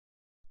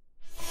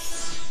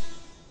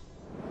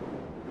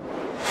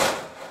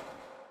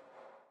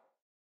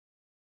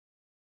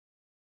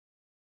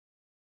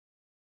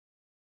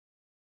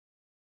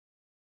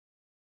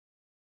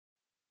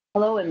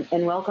Hello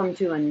and welcome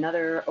to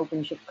another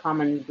OpenShift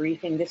Commons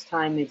briefing. This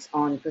time it's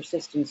on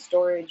persistent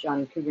storage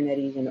on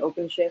Kubernetes and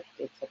OpenShift.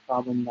 It's a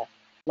problem that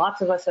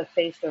lots of us have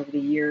faced over the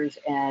years,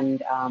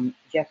 and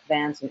Jeff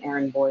Vance and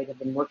Aaron Boyd have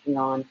been working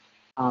on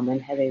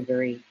and have a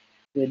very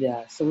good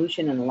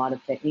solution and a lot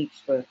of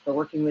techniques for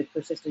working with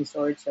persistent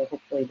storage. So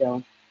hopefully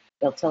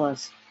they'll tell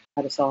us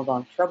how to solve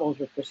our troubles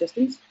with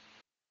persistence.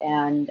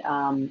 And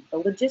the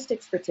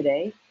logistics for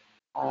today,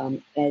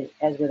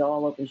 as with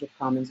all OpenShift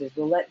Commons, is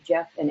we'll let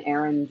Jeff and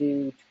Aaron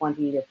do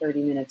 20 to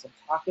 30 minutes of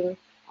talking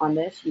on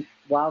this.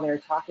 While they're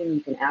talking,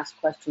 you can ask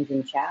questions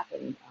in chat,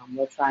 and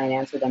we'll try and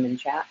answer them in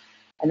chat.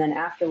 And then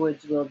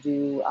afterwards, we'll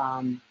do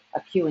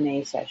a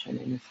Q&A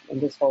session, and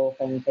this whole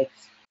thing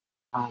takes,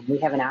 we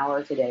have an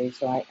hour today,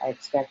 so I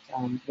expect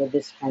with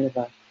this kind of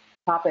a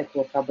topic,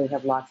 we'll probably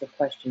have lots of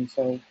questions.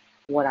 So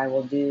what I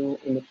will do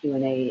in the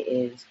Q&A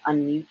is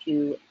unmute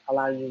you,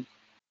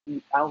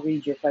 I'll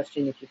read your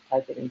question if you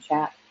type it in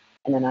chat,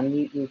 and then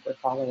unmute you for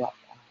follow-up.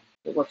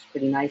 It works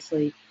pretty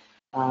nicely,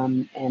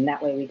 and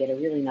that way we get a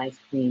really nice,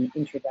 clean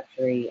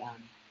introductory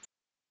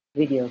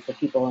video for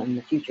people in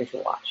the future to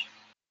watch.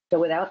 So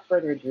without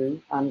further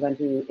ado, I'm going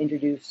to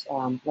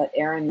let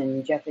Aaron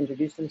and Jeff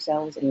introduce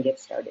themselves and get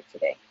started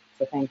today.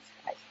 So thanks,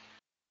 guys.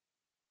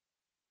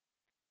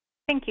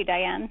 Thank you,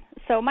 Diane.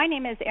 So my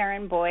name is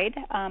Aaron Boyd.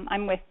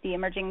 I'm with the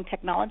Emerging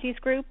Technologies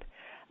Group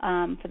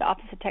for the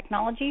Office of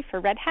Technology for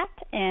Red Hat,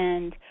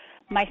 and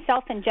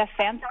myself and Jeff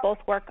Vance both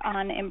work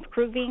on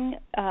improving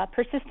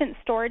persistent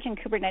storage in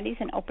Kubernetes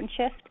and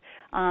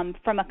OpenShift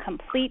from a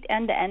complete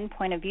end-to-end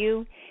point of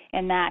view,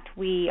 in that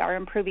we are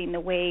improving the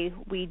way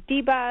we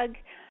debug,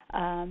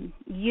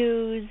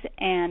 use,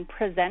 and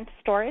present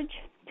storage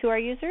to our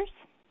users.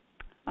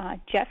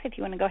 Jeff, if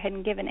you want to go ahead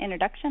and give an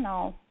introduction,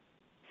 I'll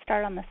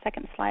start on the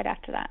second slide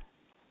after that.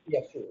 Yeah,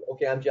 sure.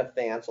 Okay, I'm Jeff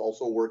Vance,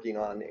 also working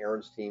on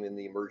Aaron's team in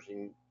the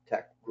Emerging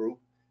Tech Group.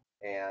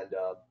 And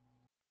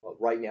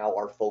right now,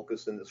 our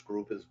focus in this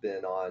group has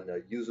been on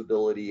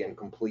usability and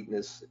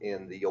completeness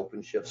in the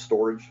OpenShift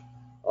storage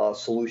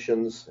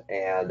solutions.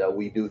 And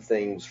we do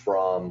things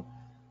from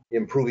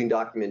improving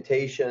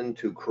documentation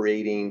to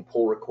creating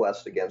pull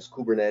requests against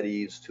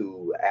Kubernetes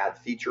to add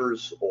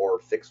features or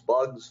fix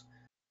bugs.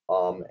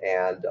 Or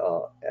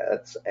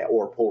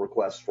pull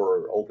requests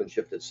for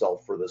OpenShift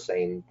itself for the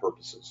same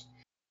purposes.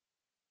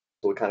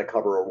 So we kind of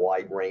cover a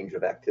wide range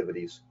of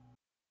activities.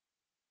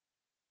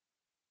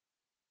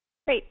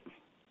 Great.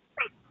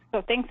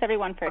 So thanks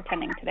everyone for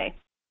attending today.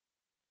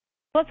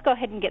 Let's go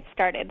ahead and get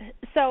started.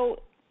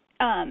 So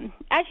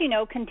as you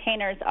know,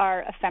 containers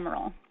are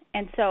ephemeral.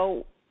 And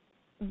so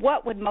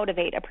what would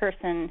motivate a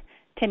person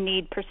to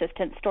need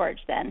persistent storage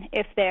then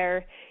if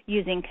they're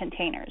using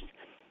containers?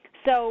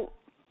 So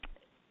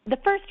the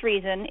first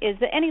reason is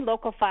that any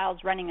local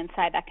files running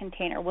inside that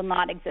container will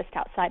not exist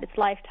outside its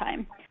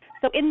lifetime.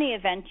 So in the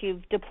event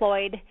you've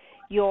deployed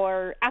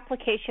your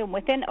application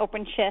within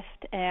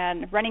OpenShift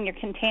and running your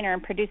container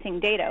and producing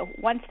data,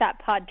 once that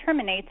pod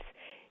terminates,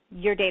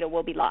 your data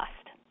will be lost.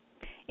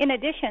 In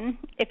addition,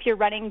 if you're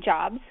running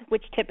jobs,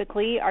 which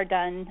typically are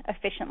done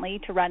efficiently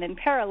to run in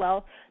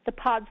parallel, the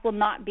pods will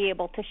not be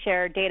able to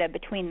share data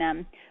between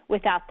them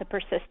without the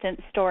persistent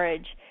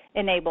storage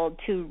enabled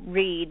to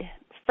read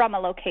from a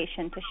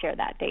location to share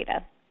that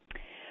data.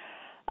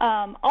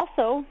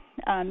 Also,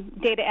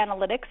 data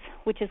analytics,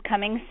 which is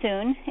coming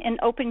soon in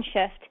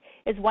OpenShift,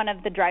 is one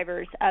of the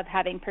drivers of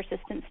having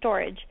persistent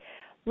storage.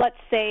 Let's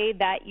say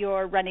that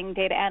you're running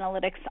data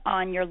analytics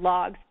on your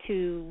logs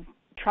to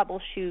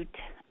troubleshoot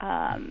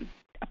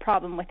a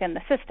problem within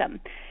the system.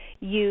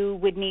 You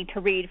would need to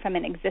read from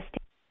an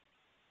existing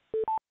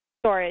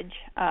storage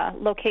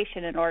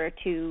location in order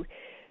to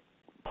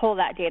pull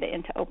that data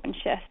into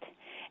OpenShift.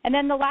 And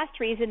then the last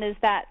reason is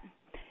that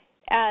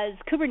as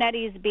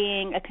Kubernetes,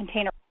 being a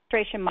container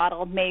orchestration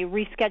model, may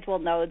reschedule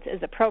nodes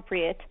as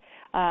appropriate,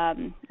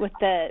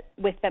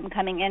 with them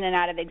coming in and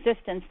out of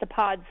existence, the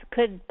pods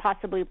could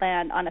possibly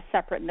land on a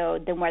separate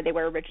node than where they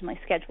were originally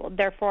scheduled.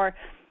 Therefore,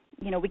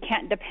 we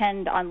can't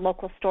depend on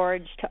local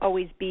storage to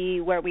always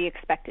be where we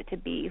expect it to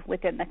be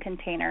within the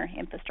container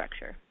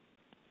infrastructure.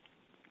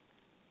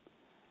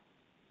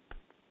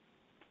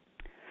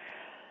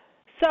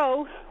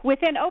 So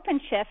within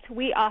OpenShift,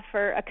 we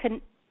offer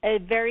a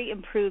very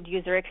improved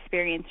user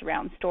experience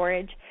around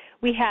storage.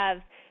 We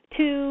have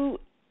two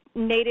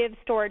native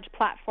storage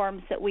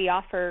platforms that we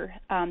offer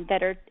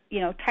that are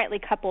tightly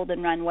coupled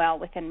and run well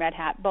within Red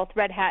Hat, both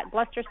Red Hat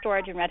Gluster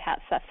Storage and Red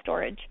Hat Ceph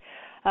Storage.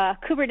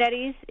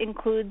 Kubernetes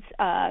includes,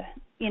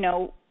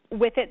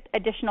 with it,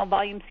 additional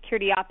volume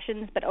security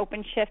options, but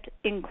OpenShift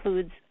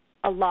includes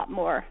a lot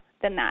more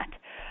than that.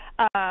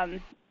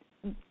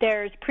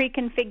 There's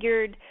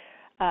pre-configured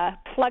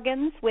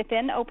plugins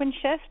within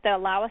OpenShift that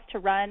allow us to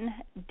run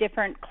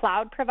different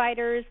cloud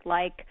providers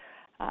like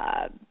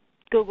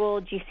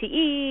Google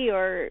GCE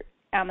or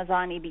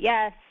Amazon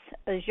EBS,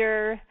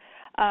 Azure.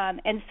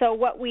 And so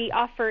what we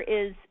offer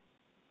is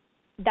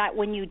that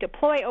when you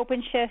deploy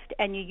OpenShift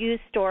and you use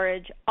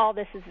storage, all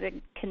this is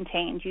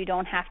contained. You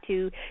don't have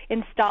to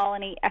install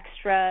any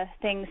extra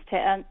things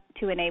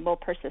to enable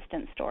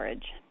persistent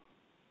storage.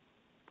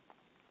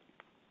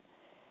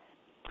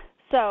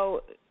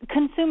 So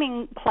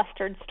consuming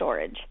clustered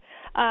storage.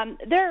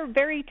 There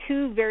are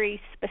two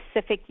very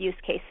specific use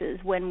cases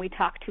when we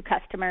talk to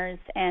customers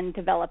and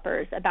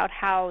developers about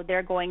how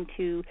they're going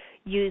to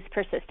use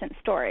persistent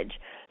storage.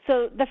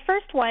 So the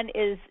first one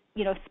is,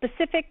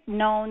 specific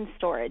known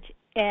storage,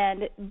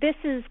 and this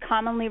is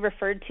commonly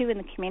referred to in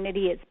the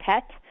community as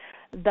PET,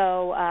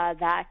 though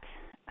that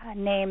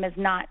name is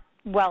not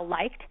well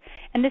liked.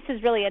 And this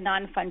is really a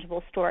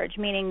non-fungible storage,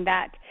 meaning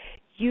that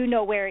you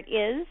know where it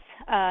is.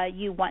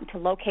 You want to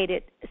locate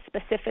it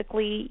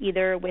specifically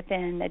either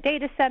within a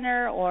data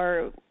center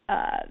or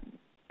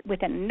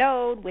within a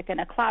node, within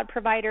a cloud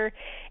provider,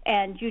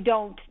 and you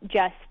don't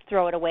just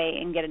throw it away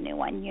and get a new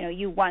one.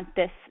 You want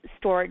this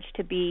storage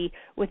to be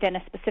within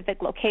a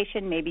specific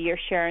location. Maybe you're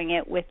sharing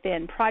it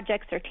within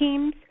projects or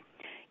teams.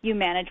 You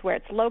manage where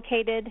it's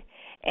located,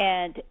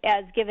 and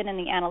as given in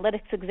the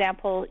analytics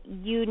example,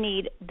 you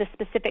need the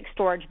specific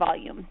storage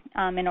volume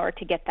in order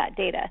to get that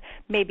data.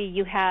 Maybe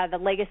you have a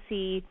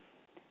legacy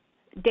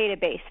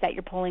database that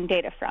you're pulling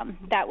data from.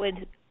 That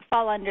would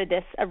fall under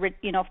this,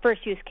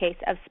 first use case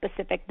of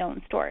specific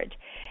known storage.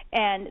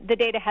 And the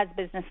data has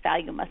business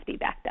value, must be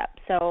backed up.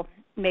 So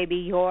maybe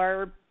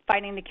you're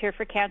finding the cure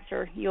for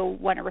cancer. You'll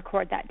want to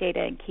record that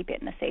data and keep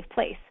it in a safe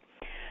place.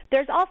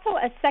 There's also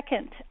a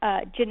second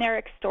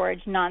generic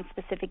storage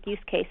non-specific use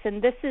case,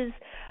 and this is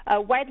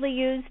widely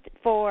used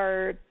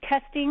for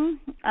testing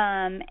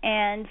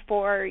and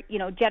for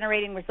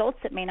generating results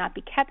that may not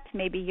be kept.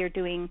 Maybe you're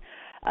doing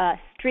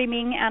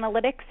streaming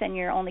analytics and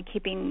you're only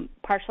keeping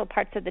partial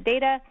parts of the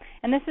data,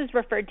 and this is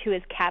referred to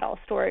as cattle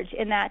storage,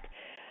 in that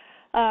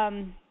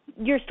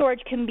your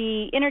storage can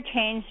be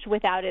interchanged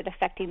without it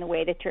affecting the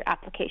way that your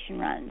application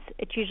runs.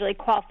 It's usually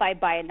qualified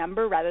by a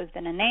number rather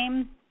than a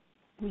name.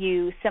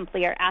 You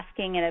simply are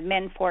asking an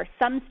admin for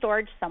some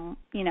storage,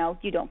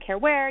 you don't care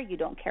where, you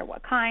don't care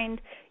what kind,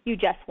 you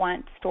just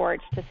want storage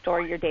to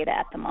store your data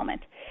at the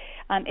moment.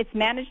 It's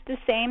managed the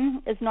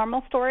same as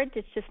normal storage,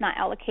 it's just not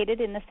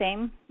allocated in the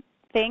same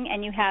thing,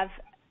 and you have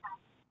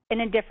an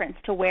indifference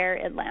to where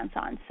it lands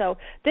on. So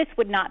this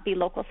would not be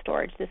local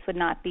storage. This would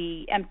not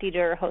be emptied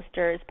or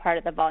hosted as part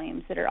of the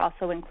volumes that are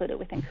also included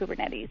within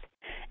Kubernetes.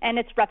 And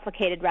it's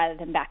replicated rather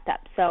than backed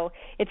up. So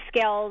it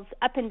scales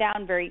up and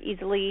down very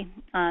easily.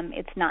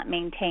 It's not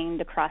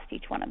maintained across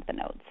each one of the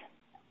nodes.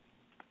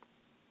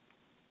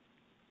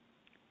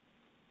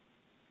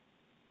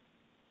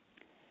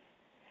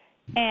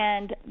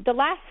 And the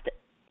last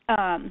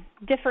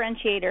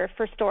differentiator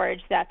for storage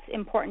that's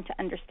important to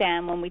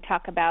understand when we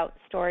talk about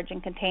storage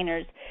and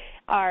containers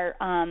are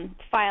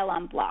file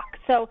on block.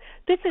 So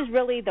this is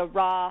really the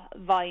raw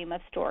volume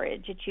of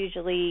storage. It's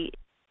usually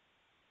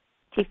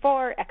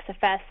T4,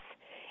 XFS.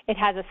 It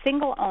has a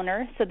single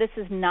owner, so this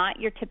is not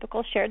your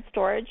typical shared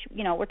storage.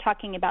 We're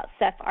talking about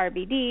Ceph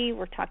RBD,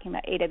 we're talking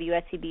about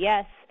AWS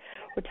EBS,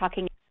 we're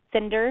talking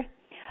Cinder.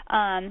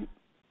 And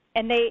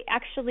they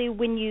actually,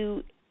 when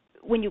you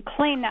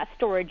claim that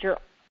storage, you're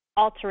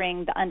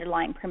altering the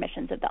underlying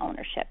permissions of the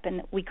ownership,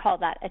 and we call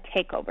that a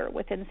takeover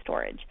within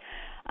storage.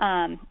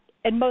 And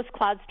most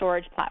cloud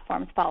storage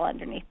platforms fall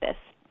underneath this.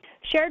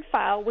 Shared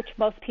file, which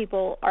most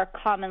people are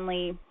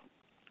commonly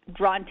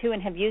drawn to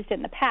and have used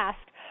in the past,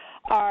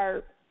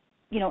 are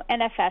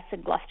NFS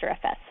and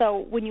GlusterFS. So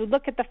when you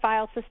look at the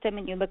file system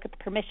and you look at the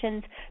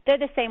permissions, they're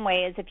the same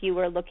way as if you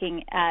were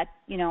looking at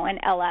an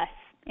LS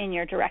in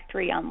your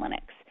directory on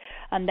Linux.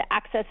 The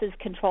access is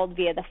controlled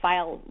via the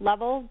file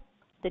level,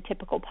 the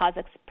typical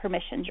POSIX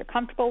permissions you're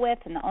comfortable with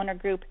in the owner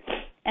group,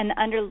 and the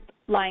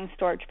underlying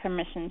storage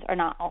permissions are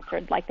not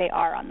altered like they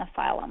are on the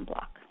file on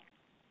block.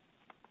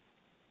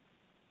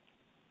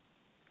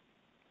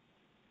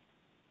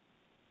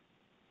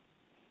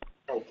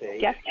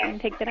 Okay. Jeff, you can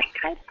take the next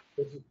slide.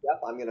 This is Jeff.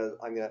 I'm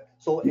gonna.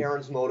 So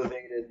Aaron's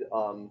motivated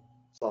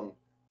some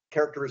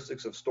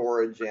characteristics of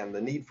storage and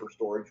the need for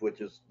storage, which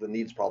is the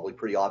need's probably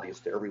pretty obvious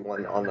to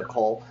everyone on the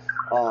call.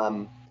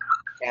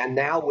 And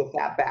now with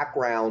that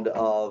background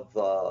of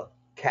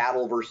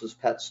cattle versus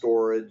pet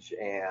storage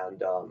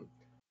and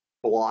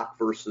block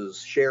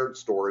versus shared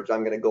storage,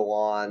 I'm going to go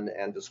on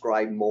and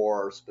describe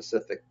more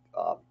specific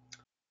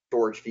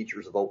storage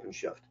features of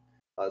OpenShift.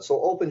 So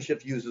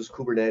OpenShift uses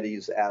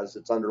Kubernetes as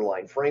its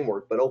underlying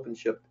framework, but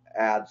OpenShift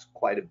adds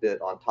quite a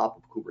bit on top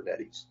of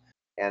Kubernetes,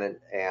 and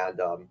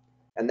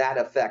that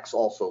affects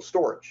also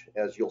storage,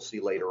 as you'll see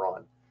later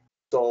on.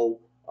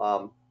 So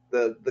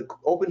the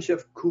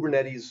OpenShift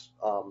Kubernetes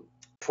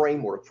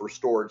framework for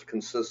storage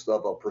consists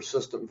of a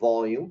persistent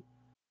volume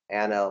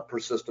and a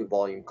persistent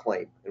volume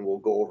claim, and we'll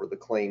go over the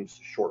claims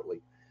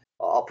shortly.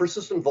 A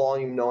persistent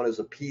volume, known as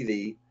a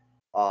PV,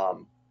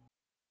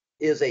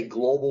 is a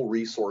global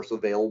resource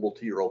available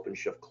to your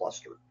OpenShift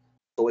cluster.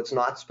 So it's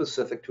not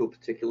specific to a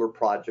particular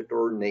project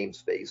or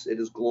namespace. It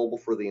is global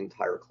for the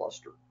entire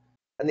cluster.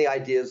 And the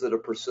idea is that a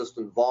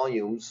persistent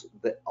volumes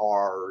that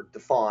are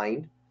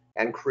defined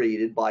and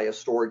created by a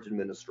storage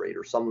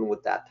administrator, someone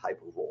with that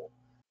type of role.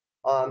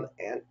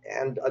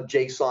 And a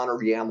JSON or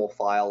YAML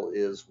file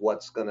is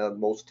what's going to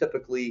most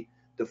typically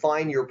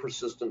define your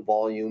persistent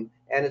volume,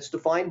 and it's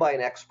defined by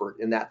an expert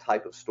in that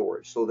type of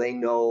storage. So they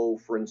know,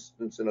 for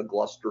instance, in a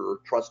Gluster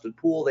trusted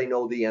pool, they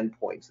know the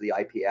endpoints, the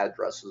IP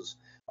addresses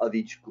of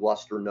each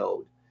Gluster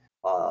node.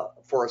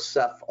 For a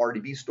Ceph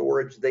RDB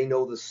storage, they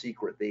know the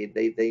secret.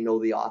 They know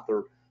the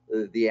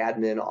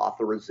admin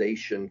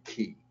authorization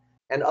key,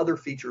 and other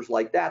features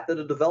like that that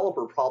a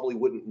developer probably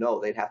wouldn't know.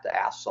 They'd have to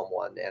ask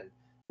someone, and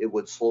it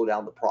would slow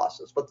down the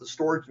process. But the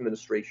storage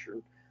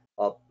administration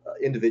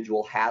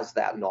individual has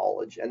that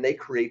knowledge, and they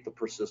create the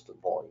persistent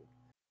volume,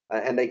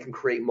 and they can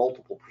create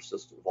multiple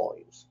persistent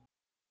volumes.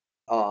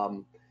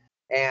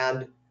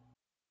 And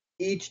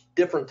each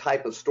different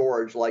type of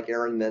storage, like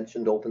Aaron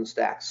mentioned,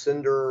 OpenStack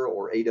Cinder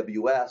or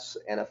AWS,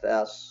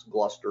 NFS,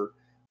 Gluster,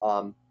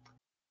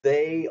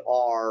 they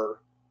are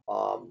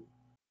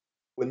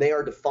when they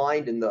are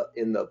defined in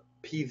the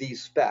PV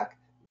spec,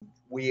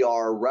 we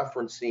are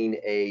referencing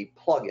a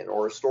plugin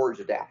or a storage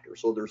adapter.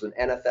 So there's an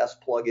NFS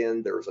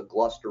plugin, there's a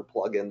Gluster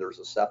plugin, there's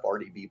a Ceph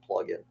RDB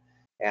plugin,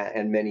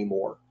 and many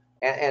more.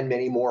 And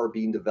many more are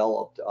being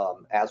developed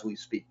as we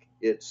speak.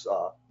 It's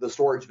the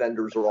storage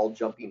vendors are all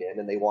jumping in,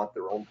 and they want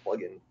their own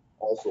plugin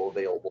also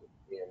available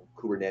in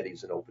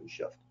Kubernetes and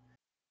OpenShift.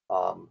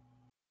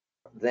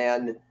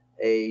 Then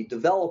a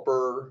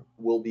developer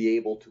will be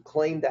able to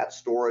claim that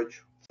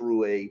storage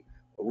through a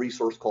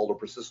resource called a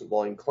persistent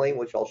volume claim,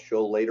 which I'll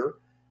show later.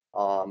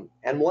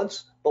 And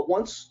once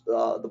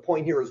the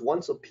point here is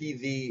once a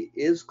PV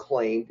is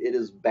claimed, it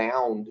is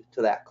bound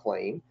to that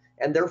claim,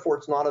 and therefore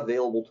it's not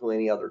available to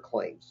any other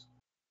claims.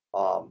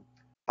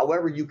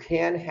 However, you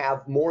can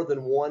have more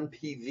than one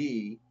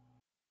PV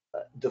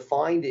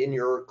defined in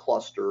your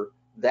cluster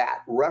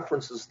that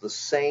references the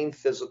same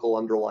physical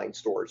underlying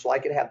storage. So I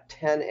could have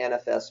 10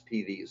 NFS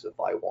PVs if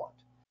I want.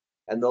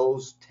 And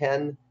those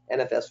 10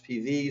 NFS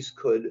PVs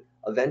could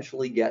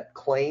eventually get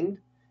claimed,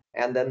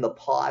 and then the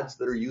pods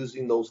that are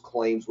using those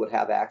claims would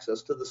have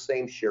access to the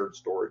same shared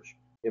storage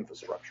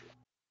infrastructure.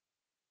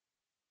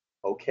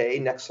 Okay,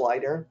 next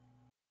slide, Aaron.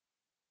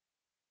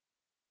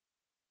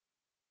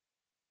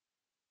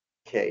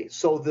 Okay,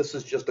 so this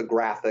is just a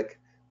graphic,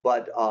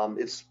 but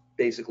it's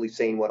basically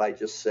saying what I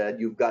just said.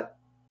 You've got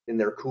in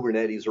there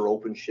Kubernetes or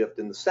OpenShift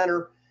in the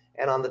center,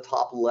 and on the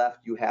top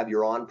left you have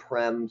your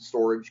on-prem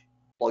storage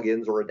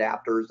plugins or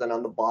adapters, and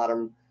on the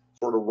bottom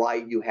sort of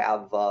right you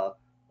have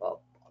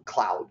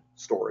cloud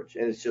storage,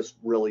 and it's just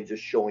really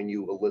just showing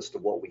you a list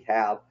of what we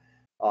have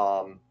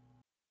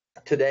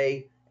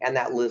today, and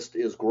that list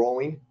is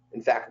growing.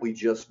 In fact, we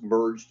just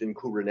merged in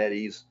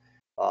Kubernetes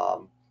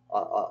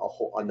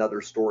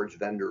another storage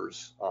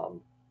vendor's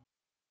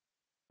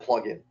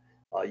plugin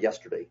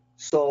yesterday.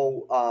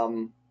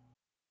 So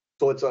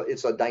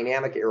it's a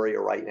dynamic area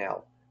right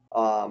now.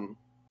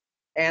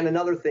 And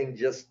another thing,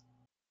 just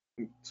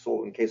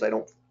so in case I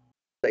don't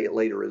say it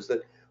later, is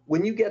that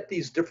when you get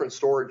these different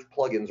storage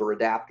plugins or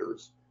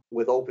adapters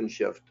with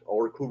OpenShift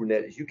or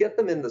Kubernetes, you get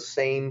them in the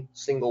same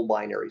single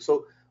binary.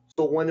 So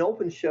when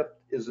OpenShift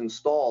is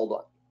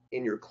installed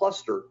in your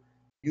cluster,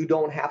 you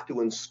don't have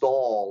to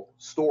install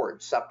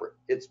storage separate.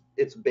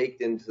 It's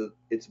baked into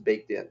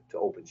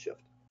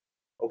OpenShift.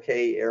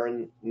 Okay,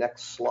 Aaron,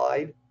 next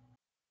slide.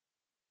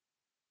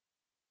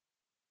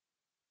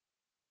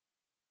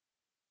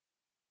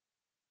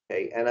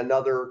 Okay, and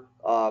another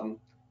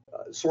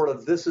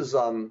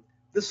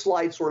this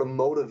slide sort of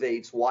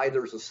motivates why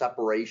there's a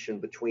separation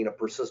between a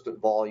persistent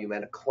volume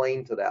and a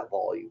claim to that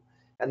volume.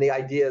 And the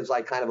idea, as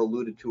I kind of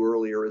alluded to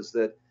earlier, is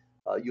that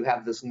you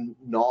have this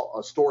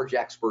a storage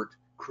expert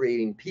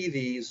creating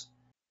PVs,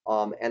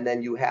 and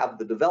then you have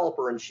the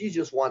developer, and she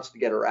just wants to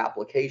get her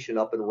application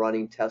up and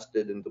running,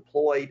 tested and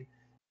deployed,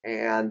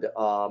 and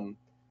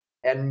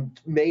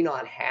may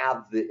not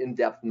have the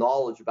in-depth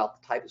knowledge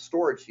about the type of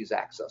storage she's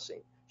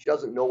accessing. She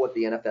doesn't know what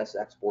the NFS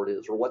export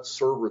is or what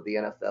server the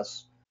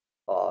NFS,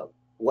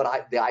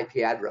 the IP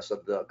address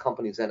of the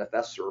company's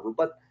NFS server,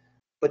 but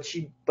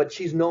she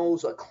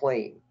knows a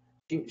claim.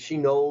 She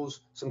knows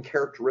some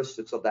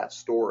characteristics of that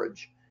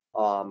storage,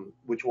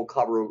 which we'll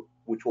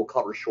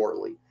cover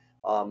shortly.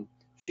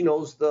 She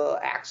knows the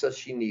access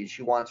she needs.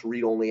 She wants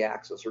read-only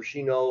access, or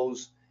she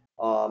knows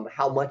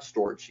how much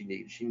storage she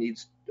needs. She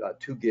needs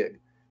 2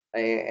 gig.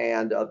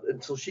 And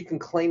so she can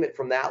claim it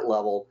from that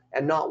level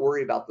and not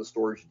worry about the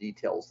storage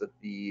details that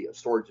the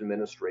storage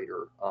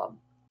administrator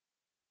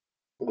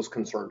was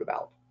concerned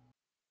about.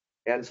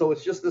 And so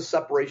it's just this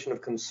separation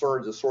of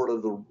concerns is sort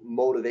of the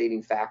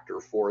motivating factor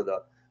for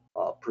the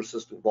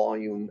persistent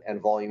volume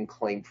and volume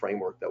claim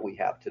framework that we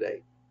have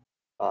today.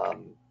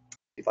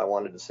 If I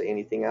wanted to say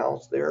anything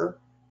else there.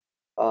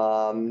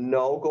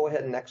 No, go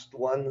ahead, next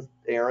one,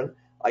 Aaron.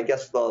 I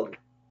guess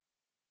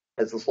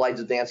as the slide's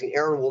advancing,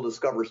 Aaron will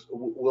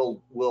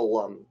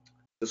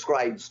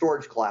describe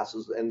storage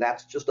classes, and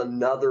that's just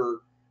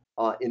another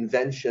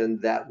invention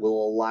that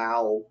will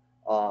allow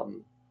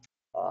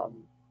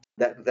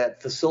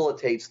that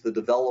facilitates the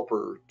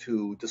developer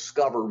to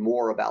discover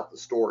more about the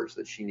storage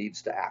that she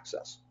needs to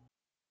access.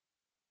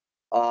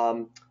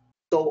 So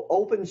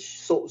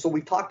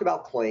we've talked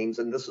about claims,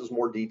 and this is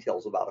more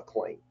details about a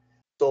claim.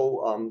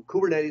 So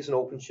Kubernetes and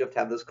OpenShift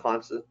have this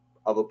concept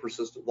of a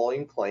persistent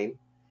volume claim,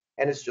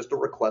 and it's just a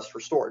request for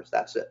storage.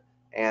 That's it.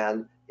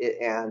 And it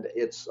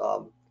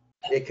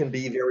can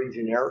be very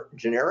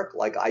generic,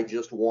 like I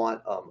just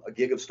want a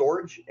gig of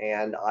storage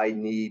and I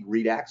need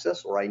read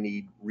access or I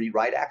need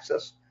read-write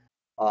access.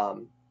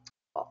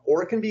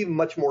 Or it can be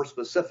much more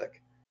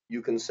specific.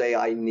 You can say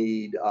I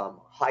need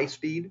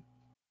high-speed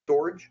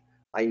storage.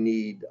 I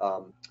need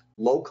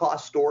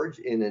low-cost storage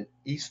in an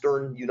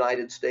eastern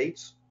United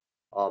States,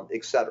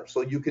 et cetera.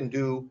 So you can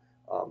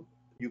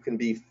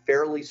be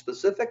fairly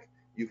specific,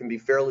 you can be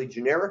fairly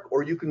generic,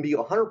 or you can be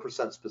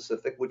 100%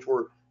 specific, which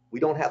we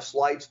don't have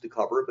slides to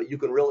cover, but you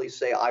can really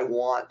say, I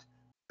want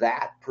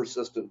that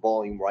persistent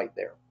volume right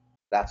there.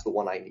 That's the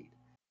one I need.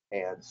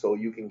 And so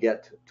you can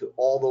get to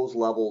all those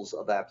levels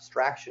of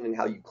abstraction in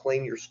how you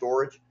claim your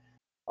storage.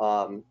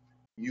 A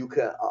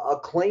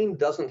claim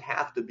doesn't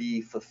have to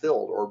be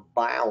fulfilled or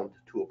bound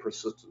to a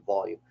persistent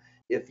volume.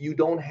 If you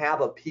don't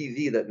have a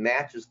PV that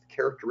matches the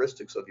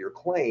characteristics of your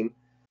claim,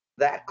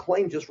 that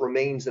claim just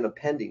remains in a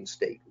pending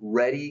state,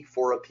 ready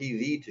for a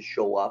PV to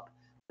show up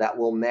that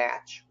will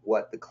match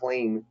what the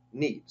claim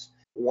needs.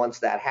 Once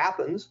that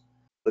happens,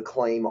 the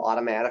claim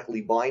automatically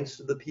binds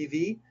to the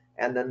PV,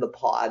 and then the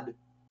pod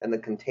and the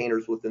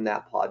containers within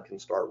that pod can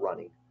start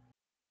running.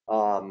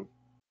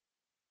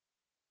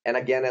 And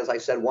again, as I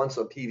said, once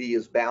a PV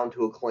is bound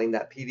to a claim,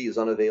 that PV is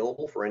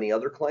unavailable for any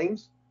other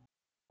claims.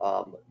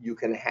 You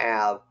can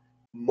have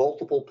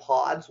multiple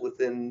pods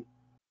within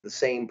the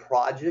same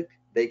project.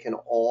 They can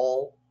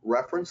all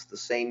reference the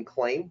same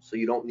claim, so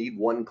you don't need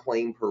one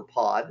claim per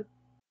pod.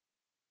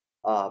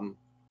 And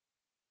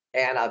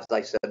as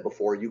I said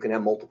before, you can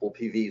have multiple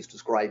PVs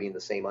describing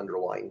the same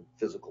underlying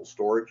physical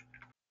storage.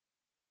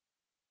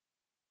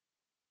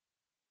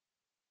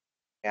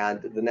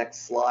 And the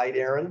next slide,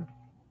 Aaron.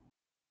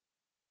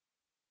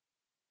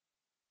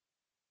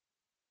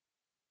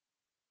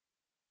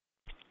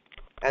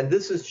 And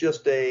this is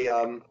just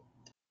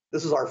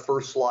this is our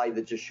first slide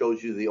that just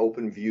shows you the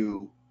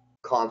OpenView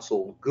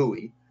console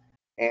GUI.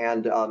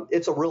 And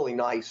it's a really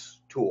nice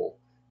tool.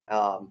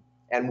 And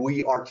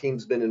our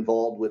team's been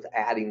involved with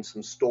adding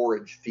some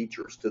storage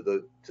features to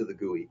the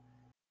GUI.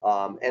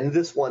 And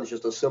this one's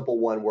just a simple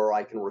one where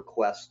I can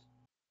request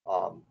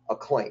a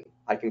claim.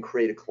 I can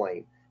create a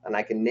claim, and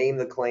I can name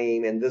the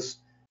claim. And this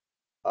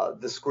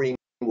screen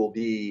will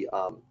be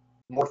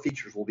more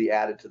features will be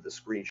added to the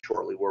screen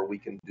shortly, where we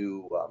can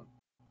do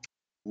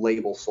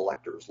label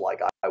selectors, like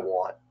I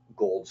want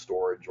gold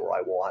storage or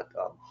I want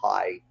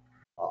high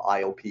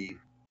IOP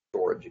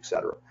storage,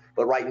 etc.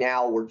 But right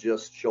now we're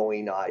just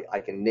showing I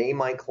can name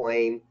my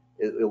claim.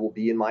 It will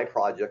be in my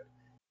project.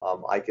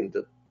 I can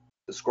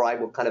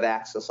describe what kind of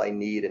access I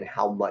need and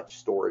how much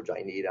storage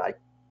I need. I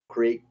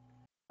click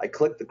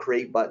the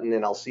create button,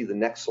 and I'll see the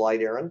next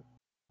slide, Aaron.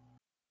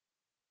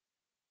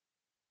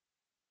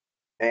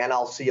 And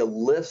I'll see a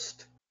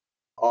list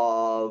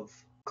of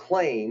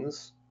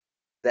claims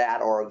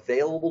that are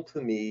available to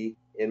me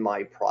in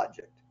my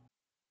project.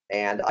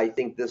 And I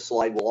think this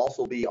slide will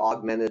also be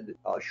augmented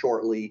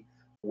shortly,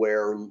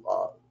 where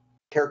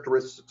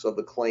characteristics of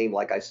the claim,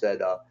 like I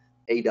said,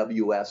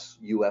 AWS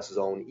US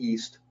Zone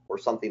East or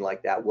something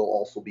like that, will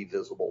also be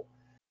visible.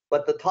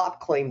 But the top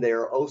claim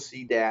there,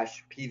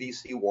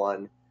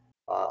 OC-PVC1,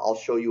 I'll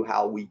show you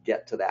how we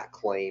get to that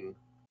claim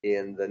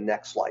in the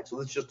next slide. So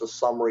this is just a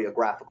summary, a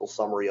graphical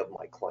summary of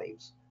my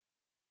claims.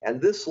 And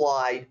this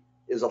slide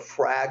is a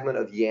fragment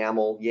of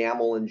YAML.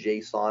 YAML and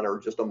JSON are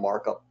just a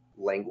markup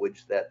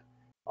language that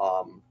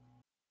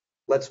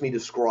lets me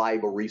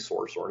describe a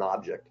resource or an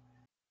object.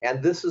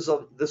 And this is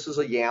a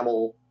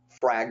YAML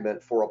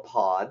fragment for a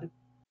pod.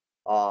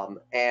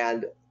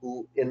 And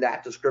in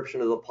that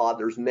description of the pod,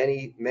 there's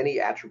many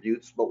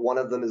attributes, but one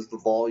of them is the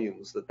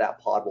volumes that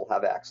pod will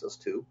have access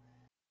to.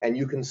 And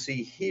you can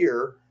see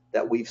here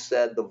that we've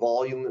said the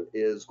volume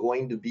is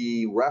going to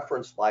be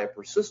referenced by a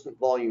persistent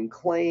volume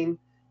claim,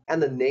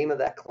 and the name of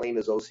that claim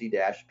is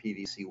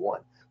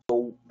OC-PVC1.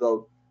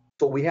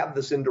 So we have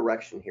this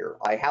indirection here.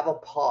 I have a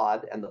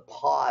pod, and the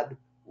pod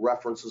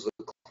references a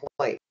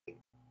claim.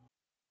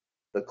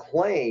 The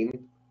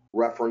claim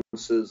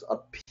references a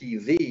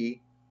PV,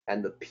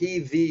 and the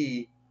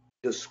PV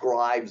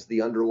describes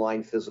the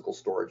underlying physical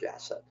storage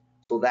asset.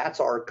 So that's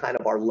our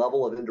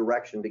level of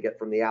indirection to get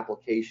from the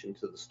application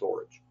to the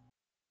storage.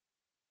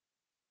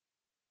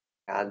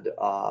 And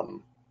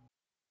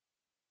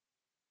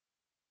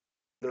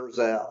there's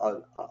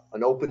an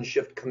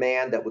OpenShift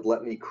command that would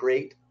let me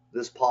create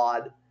this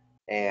pod,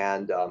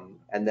 and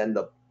then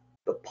the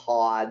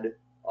pod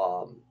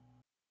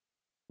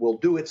will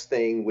do its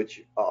thing,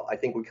 which I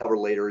think we cover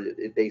later.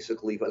 It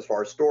basically, as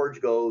far as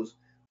storage goes,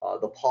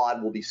 the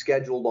pod will be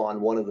scheduled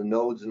on one of the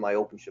nodes in my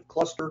OpenShift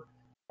cluster,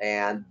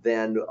 and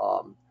then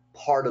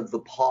part of the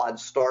pod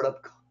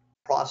startup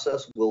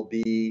process will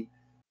be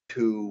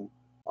to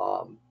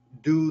run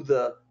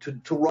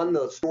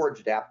the storage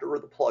adapter or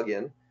the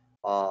plugin,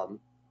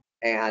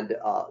 and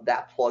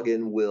that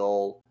plugin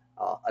will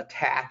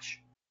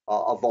attach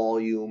a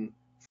volume,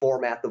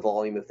 format the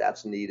volume if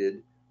that's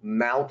needed,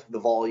 mount the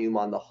volume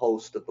on the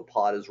host that the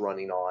pod is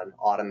running on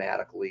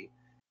automatically.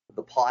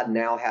 The pod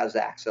now has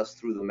access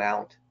through the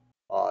mount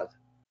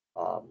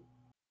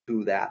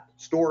to that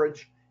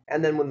storage.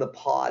 And then when the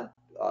pod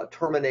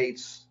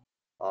terminates,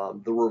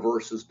 the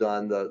reverse is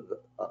done,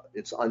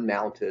 it's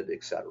unmounted,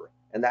 etc.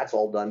 And that's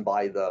all done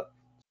by the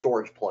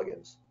storage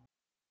plugins.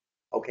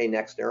 Okay,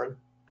 next, Aaron.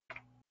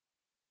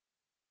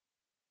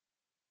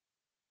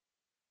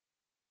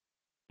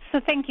 So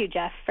thank you,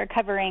 Jeff, for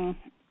covering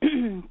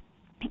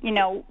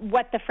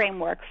what the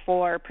framework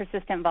for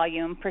persistent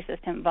volume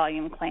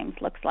claims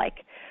looks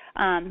like.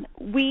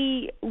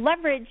 We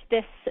leverage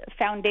this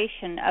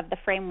foundation of the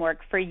framework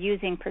for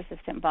using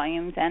persistent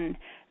volumes and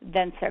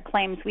then their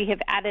claims. We have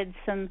added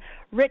some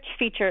rich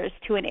features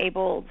to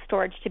enable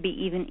storage to be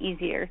even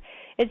easier.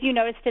 As you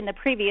noticed in the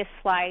previous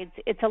slides,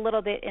 it's a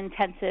little bit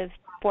intensive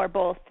for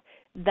both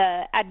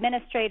the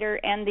administrator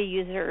and the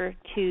user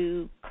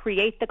to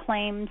create the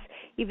claims.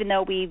 Even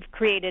though we've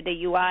created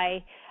a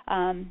UI,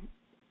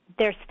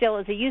 there still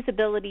is a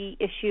usability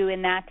issue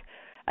in that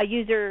a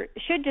user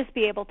should just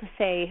be able to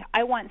say,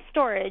 I want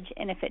storage,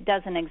 and if it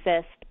doesn't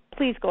exist,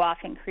 please go off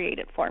and create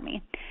it for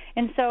me.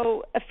 And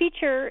so a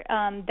feature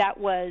that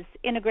was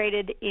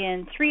integrated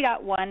in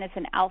 3.1 is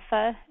an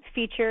alpha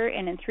feature,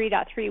 and in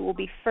 3.3 will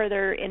be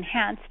further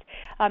enhanced,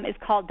 is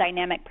called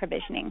dynamic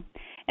provisioning.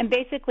 And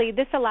basically,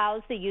 this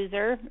allows the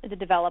user, the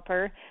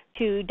developer,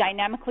 to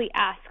dynamically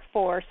ask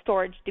for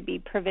storage to be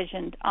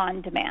provisioned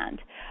on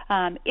demand.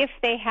 If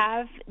they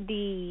have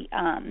the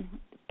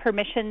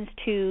permissions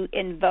to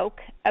invoke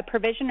a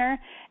provisioner,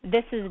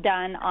 this is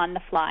done on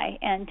the fly.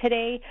 And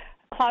today,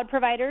 cloud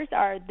providers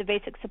are the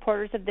basic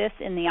supporters of this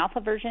in the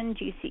alpha version,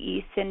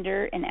 GCE,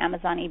 Cinder, and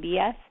Amazon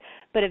EBS.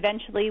 But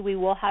eventually, we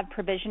will have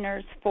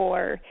provisioners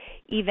for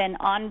even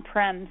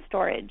on-prem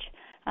storage.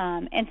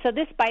 And so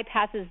this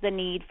bypasses the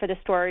need for the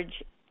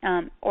storage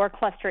or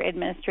cluster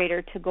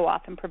administrator to go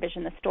off and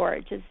provision the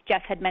storage. As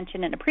Jeff had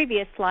mentioned in a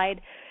previous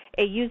slide,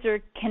 a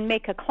user can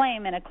make a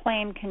claim, and a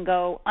claim can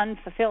go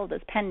unfulfilled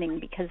as pending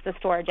because the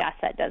storage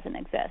asset doesn't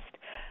exist.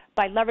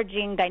 By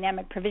leveraging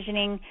dynamic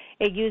provisioning,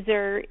 a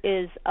user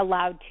is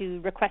allowed to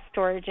request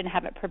storage and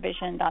have it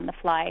provisioned on the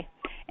fly,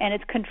 and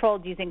it's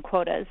controlled using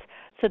quotas.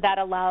 So that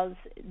allows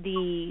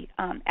the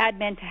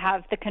admin to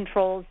have the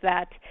controls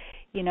that,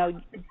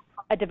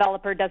 a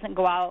developer doesn't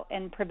go out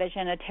and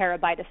provision a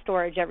terabyte of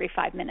storage every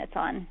 5 minutes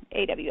on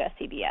AWS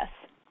EBS.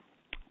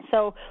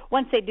 So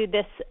once they do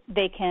this,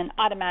 they can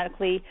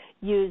automatically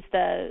use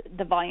the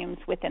volumes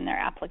within their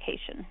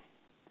application.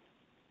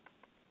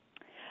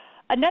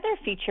 Another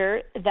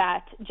feature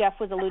that Jeff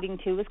was alluding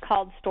to is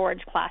called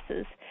storage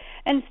classes.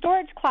 And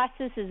storage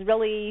classes is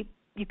really,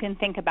 you can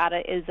think about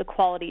it as a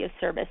quality of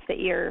service that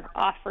you're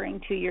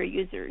offering to your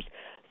users.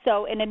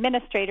 So an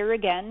administrator,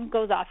 again,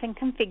 goes off and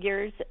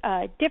configures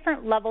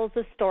different levels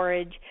of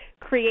storage,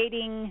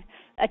 creating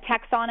a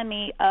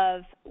taxonomy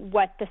of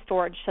what the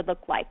storage should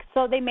look like.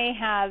 So they may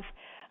have,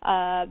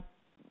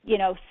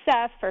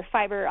 Ceph or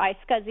Fiber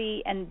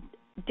iSCSI and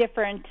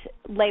different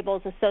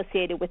labels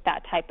associated with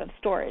that type of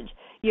storage.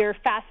 Your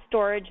fast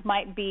storage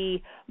might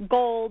be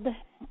gold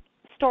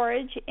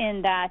storage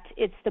in that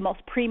it's the most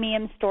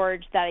premium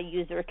storage that a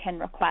user can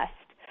request.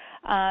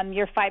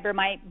 Your fiber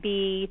might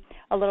be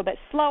a little bit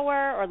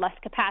slower or less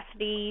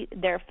capacity,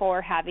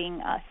 therefore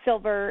having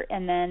silver,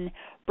 and then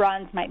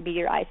bronze might be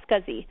your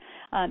iSCSI.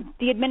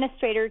 The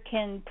administrator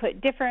can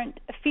put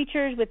different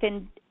features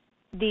within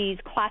these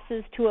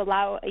classes to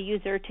allow a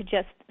user to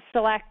just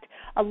select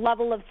a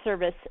level of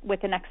service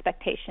with an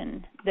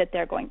expectation that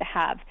they're going to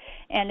have.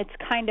 And it's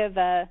kind of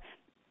a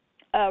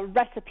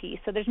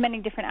recipe, so there's many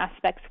different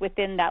aspects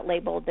within that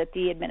label that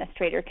the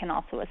administrator can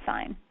also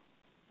assign.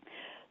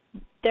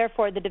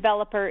 Therefore, the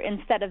developer,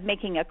 instead of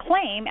making a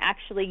claim,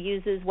 actually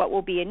uses what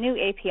will be a new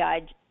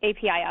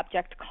API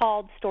object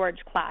called storage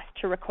class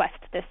to request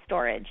this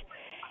storage.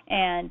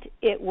 And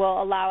it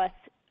will allow us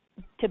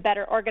to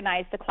better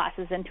organize the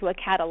classes into a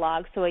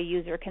catalog so a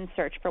user can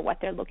search for what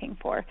they're looking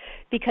for.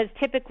 Because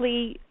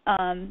typically,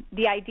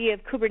 the idea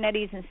of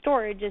Kubernetes and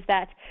storage is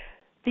that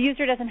the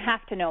user doesn't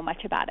have to know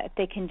much about it.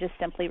 They can just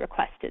simply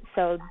request it.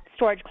 So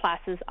storage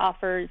classes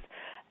offers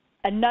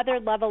another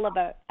level of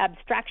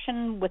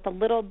abstraction with a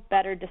little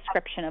better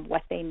description of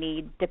what they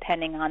need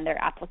depending on their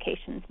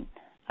application's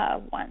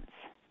wants.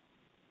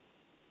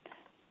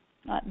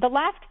 The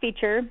last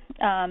feature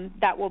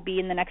that will be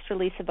in the next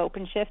release of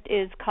OpenShift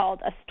is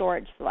called a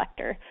storage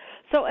selector.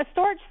 So a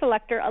storage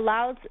selector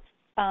allows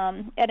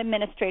an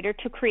administrator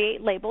to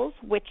create labels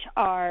which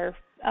are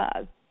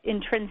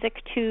intrinsic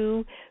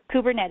to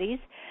Kubernetes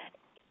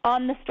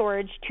on the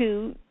storage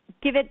to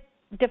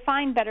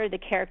define better the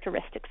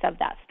characteristics of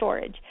that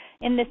storage.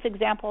 In this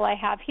example I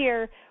have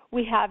here,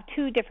 we have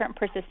two different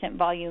persistent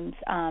volumes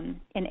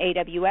in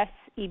AWS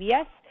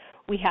EBS.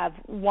 We have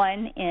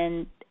one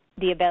in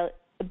the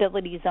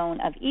availability zone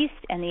of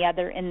East and the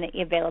other in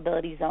the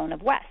availability zone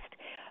of West.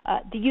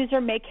 The user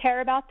may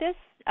care about this.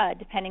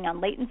 depending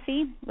on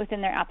latency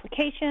within their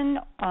application,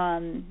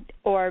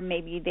 or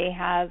maybe they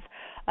have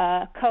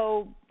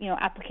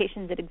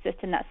applications that exist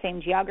in that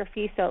same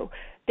geography, so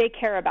they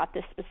care about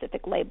this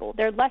specific label.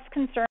 They're less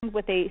concerned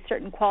with a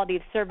certain quality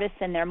of service,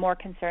 and they're more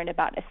concerned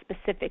about a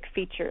specific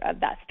feature of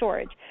that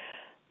storage.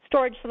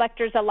 Storage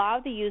selectors allow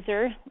the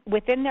user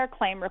within their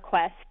claim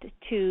request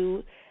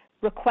to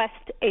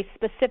request a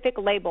specific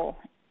label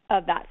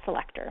of that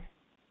selector.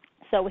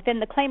 So within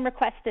the claim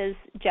request, as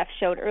Jeff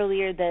showed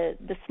earlier,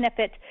 the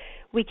snippet,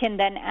 we can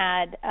then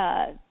add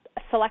a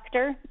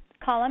selector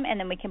column, and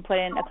then we can put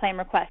in a claim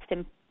request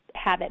and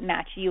have it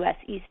match US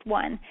East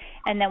 1,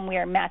 and then we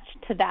are matched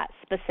to that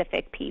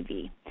specific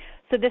PV.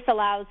 So this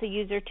allows the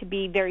user to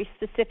be very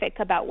specific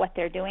about what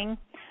they're doing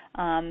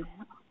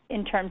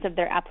in terms of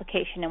their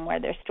application and where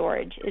their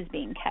storage is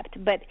being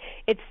kept. But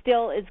it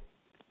still is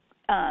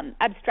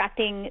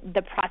abstracting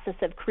the process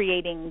of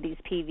creating these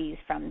PVs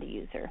from the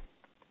user.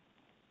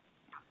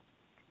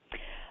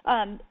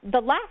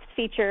 The last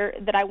feature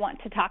that I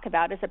want to talk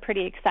about is a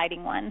pretty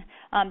exciting one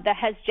that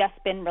has just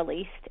been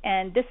released,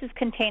 and this is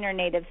Container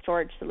Native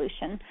Storage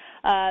Solution,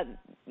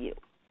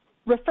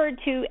 referred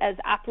to as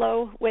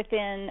APLO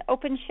within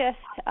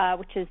OpenShift,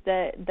 which is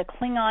the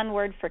Klingon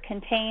word for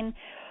contain.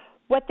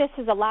 What this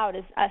has allowed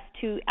is us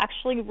to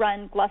actually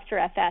run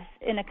GlusterFS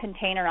in a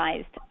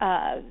containerized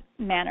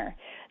manner.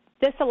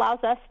 This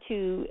allows us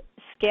to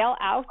scale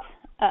out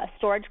a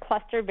storage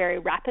cluster very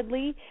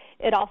rapidly.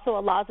 It also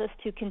allows us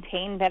to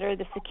contain better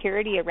the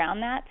security around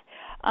that,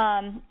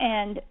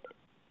 and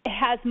it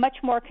has much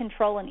more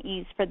control and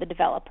ease for the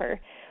developer.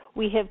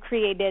 We have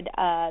created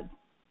a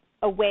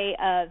way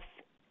of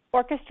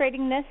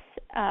orchestrating this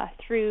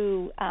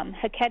through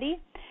Haketi,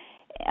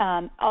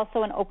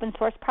 also an open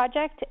source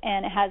project,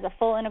 and it has a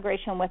full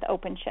integration with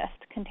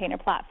OpenShift container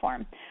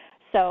platform.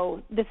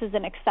 So this is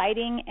an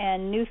exciting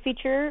and new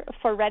feature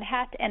for Red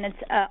Hat, and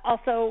it's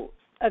also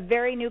a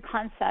very new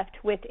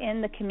concept within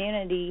the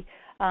community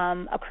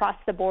across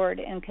the board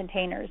in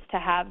containers to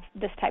have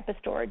this type of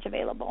storage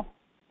available.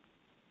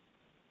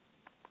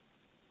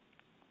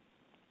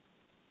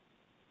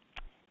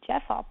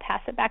 Jeff, I'll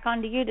pass it back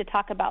on to you to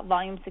talk about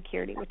volume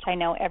security, which I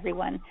know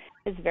everyone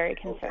is very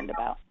concerned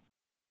about.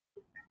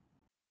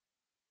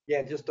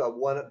 Yeah, just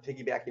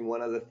piggybacking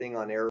one other thing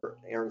on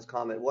Aaron's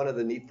comment. One of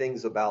the neat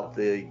things about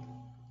the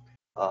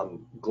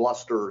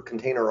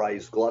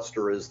containerized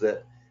Gluster is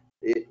that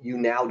you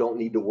now don't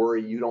need to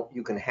worry.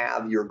 You can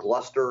have your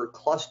Gluster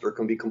cluster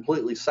can be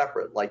completely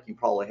separate, like you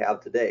probably have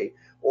today,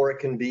 or it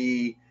can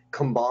be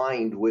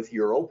combined with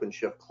your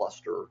OpenShift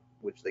cluster,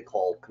 which they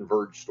call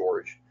converged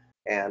storage,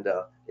 and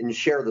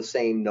share the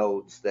same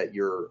nodes that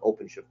your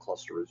OpenShift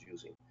cluster is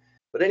using.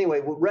 But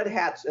anyway, with Red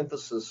Hat's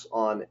emphasis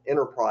on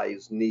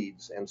enterprise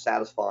needs and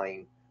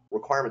satisfying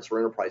requirements for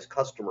enterprise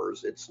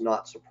customers, it's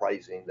not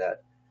surprising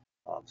that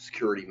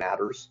security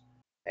matters.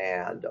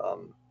 And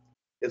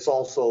it's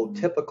also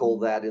typical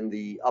that in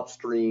the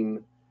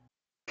upstream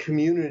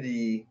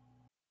community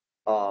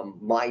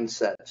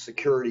mindset,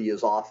 security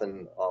is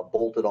often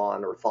bolted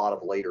on or thought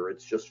of later.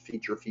 It's just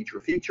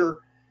feature,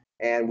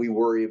 and we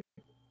worry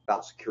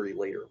about security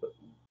later. But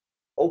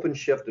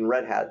OpenShift and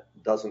Red Hat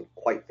doesn't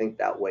quite think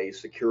that way.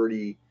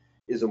 Security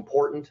is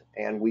important,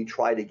 and we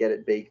try to get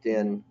it baked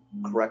in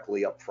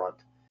correctly up front.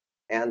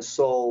 And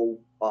so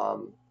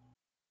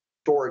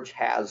storage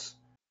has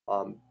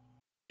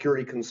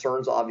security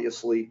concerns.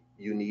 Obviously,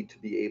 you need to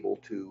be able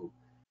to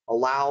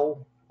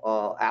allow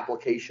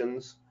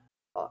applications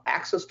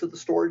access to the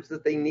storage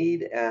that they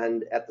need,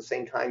 and at the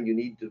same time, you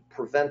need to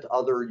prevent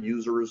other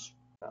users,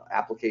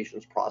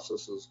 applications,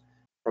 processes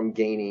from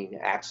gaining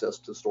access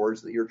to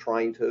storage that you're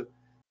trying to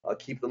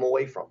keep them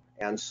away from.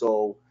 And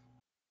so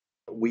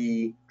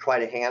we try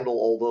to handle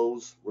all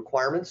those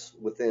requirements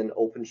within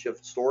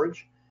OpenShift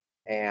storage.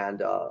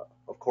 And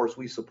of course,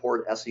 we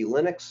support SE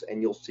Linux,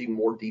 and you'll see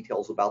more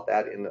details about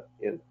that in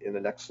the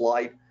next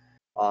slide.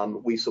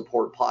 We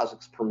support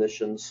POSIX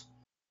permissions,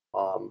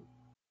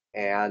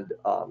 and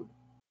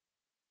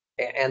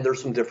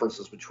there's some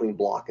differences between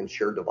block and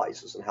shared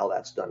devices and how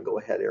that's done. Go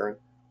ahead, Aaron.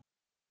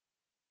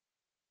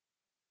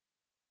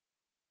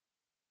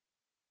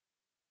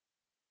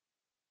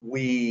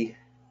 We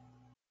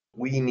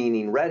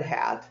meaning Red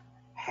Hat,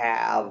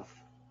 have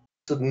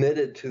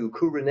submitted to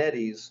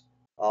Kubernetes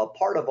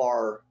part of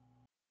our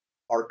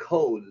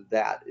code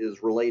that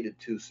is related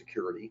to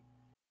security.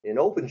 In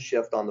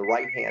OpenShift, on the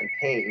right-hand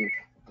pane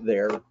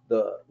there,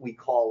 we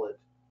call it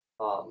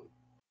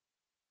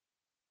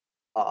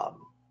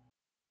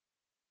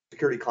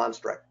security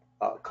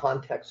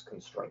context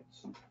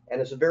constraints. And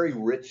it's a very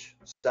rich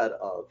set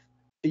of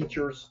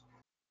features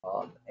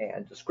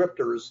and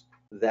descriptors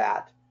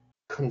that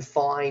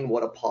confine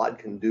what a pod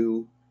can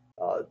do,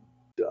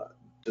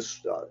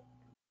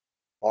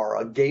 are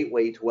a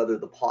gateway to whether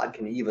the pod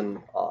can even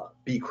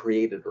be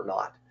created or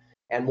not.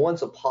 And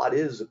once a pod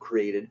is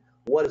created,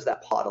 what is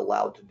that pod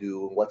allowed to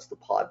do, and what's the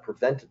pod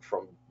prevented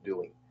from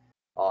doing?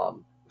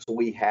 So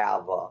we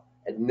have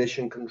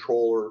admission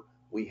controller,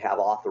 we have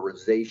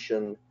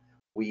authorization,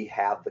 We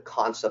have the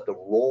concept of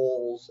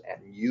roles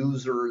and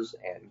users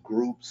and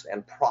groups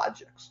and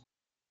projects.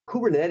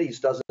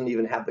 Kubernetes doesn't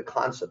even have the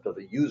concept of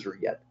a user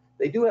yet.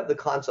 They do have the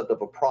concept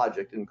of a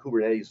project. In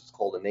Kubernetes, it's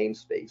called a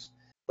namespace,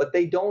 but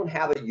they don't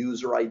have a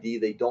user ID.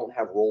 They don't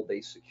have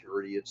role-based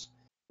security.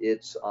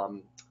 It's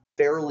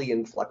fairly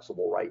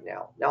inflexible right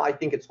now. Now, I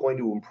think it's going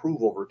to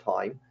improve over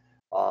time,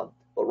 but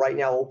right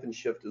now,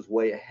 OpenShift is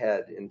way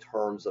ahead in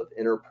terms of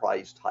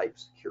enterprise-type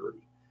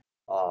security.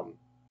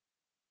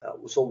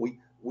 So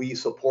we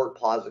support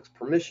POSIX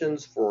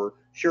permissions for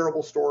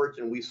shareable storage,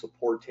 and we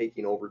support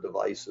taking over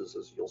devices,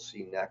 as you'll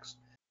see next,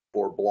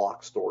 for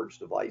block storage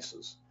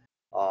devices.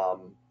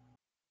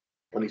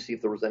 Let me see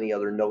if there was any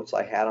other notes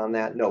I had on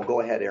that. No, go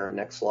ahead, Aaron.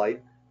 Next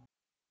slide.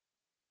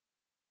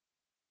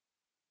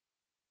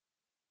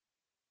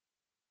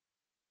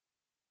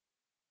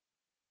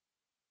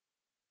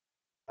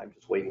 I'm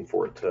just waiting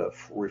for it to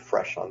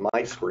refresh on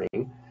my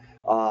screen.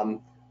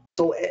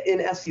 So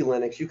in SE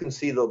Linux, you can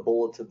see the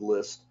bulleted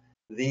list.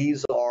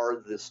 These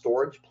are the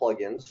storage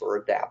plugins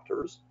or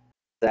adapters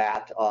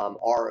that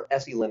are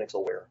SE Linux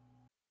aware.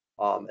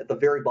 At the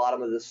very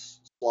bottom of this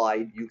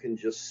slide, you can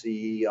just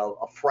see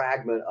a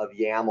fragment of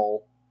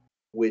YAML,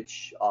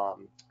 which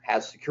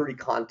has security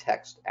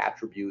context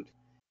attribute,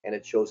 and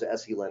it shows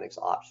SE Linux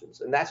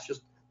options. And that's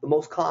just the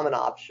most common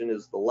option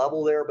is the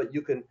level there, but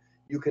you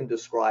can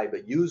describe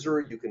a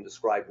user, you can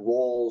describe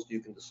roles,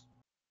 you can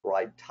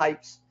describe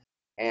types,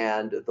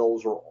 and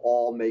those are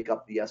all make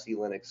up the SE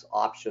Linux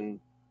option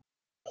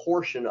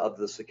portion of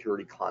the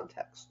security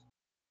context.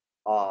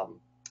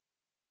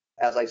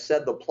 As I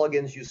said, the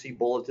plugins you see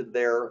bulleted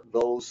there,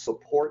 those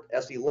support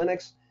SE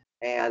Linux,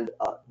 and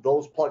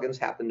those plugins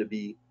happen to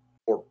be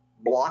for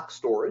block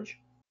storage,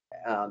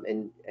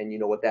 and you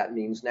know what that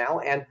means now.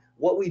 And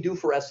what we do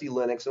for SE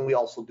Linux, and we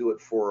also do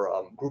it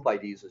for group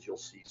IDs, as you'll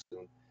see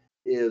soon,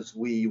 is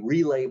we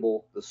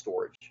relabel the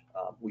storage.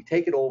 We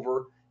take it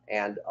over,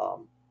 and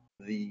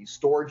the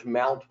storage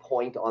mount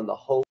point on the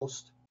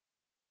host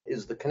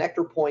is the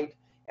connector point,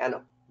 and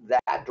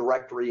that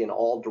directory and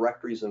all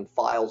directories and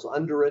files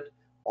under it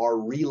are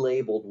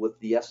relabeled with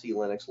the SE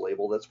Linux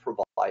label that's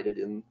provided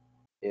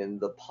in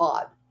the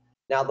pod.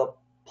 Now, the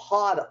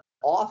pod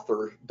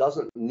author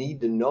doesn't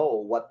need to know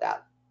what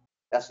that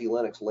SE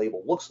Linux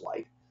label looks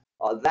like.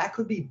 That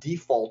could be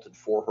defaulted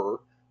for her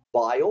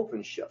by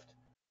OpenShift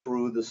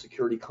through the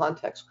security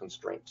context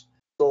constraints.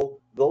 So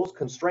those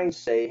constraints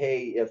say,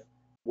 hey, if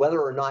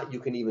whether or not you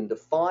can even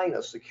define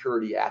a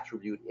security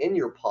attribute in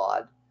your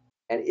pod,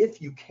 and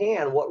if you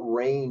can, what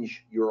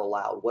range you're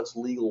allowed, what's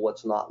legal,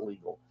 what's not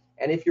legal.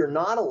 And if you're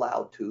not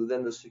allowed to,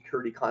 then the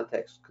security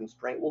context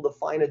constraint will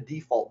define a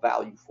default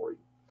value for you.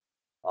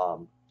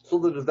 So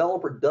the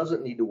developer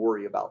doesn't need to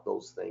worry about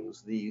those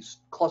things. The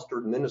cluster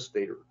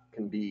administrator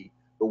can be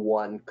the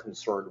one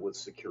concerned with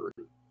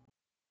security.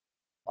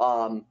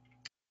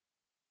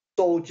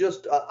 So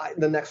just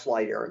the next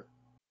slide, Aaron.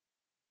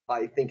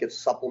 I think it's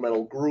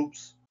supplemental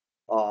groups.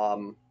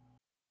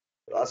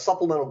 A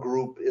supplemental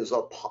group is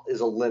a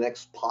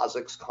Linux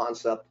POSIX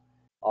concept.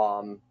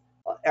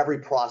 Every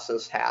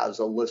process has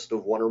a list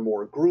of one or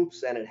more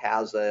groups, and it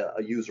has a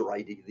user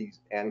ID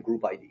and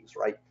group IDs,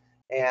 right?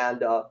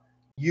 And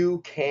you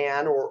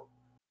can or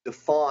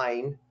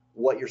define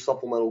what your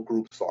supplemental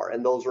groups are,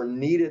 and those are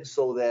needed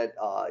so that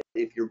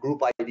if your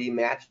group ID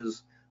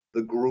matches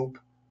the group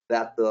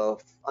that the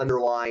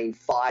underlying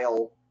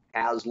file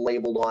has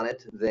labeled on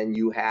it, then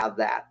you have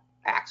that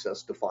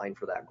access defined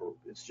for that group.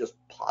 It's just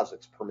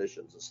POSIX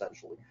permissions,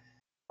 essentially.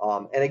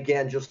 And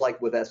again, just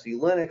like with SE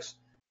Linux,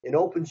 in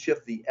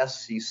OpenShift, the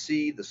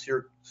SCC,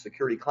 the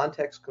security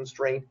context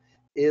constraint,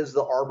 is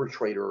the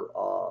arbitrator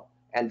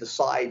and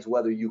decides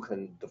whether you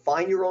can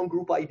define your own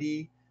group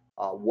ID,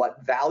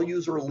 what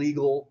values are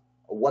legal,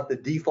 what the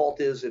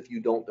default is if you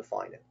don't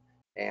define it.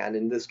 And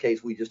in this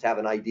case, we just have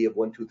an ID of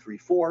 1, 2, 3,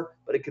 4,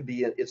 but it could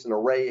be it's an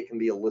array. It can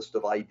be a list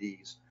of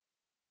IDs.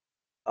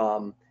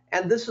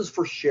 And this is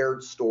for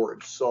shared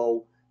storage.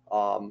 So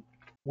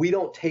we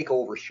don't take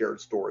over shared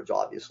storage,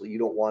 obviously. You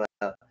don't want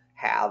to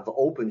have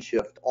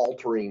OpenShift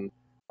altering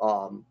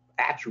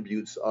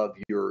attributes of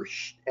your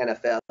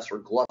NFS or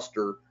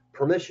Gluster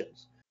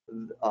permissions.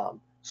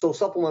 So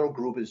supplemental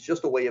group is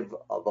just a way of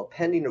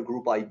appending a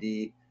group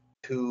ID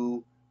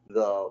to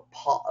the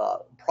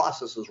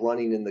processes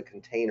running in the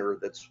container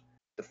that's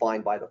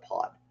defined by the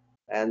pod.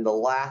 And the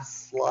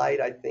last slide,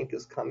 I think,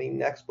 is coming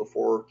next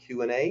before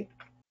Q&A.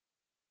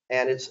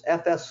 And it's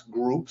FS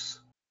groups.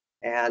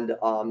 And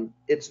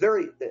it's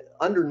very,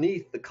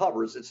 underneath the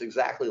covers, it's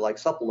exactly like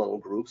supplemental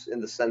groups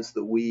in the sense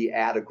that we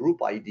add a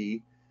group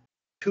ID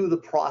to the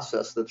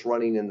process that's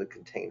running in the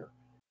container.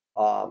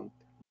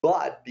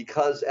 But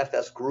because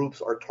FS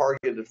groups are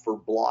targeted for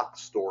block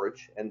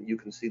storage, and you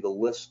can see the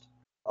list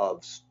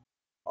of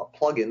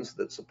plugins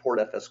that support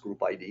FS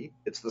group ID,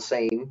 it's the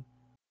same,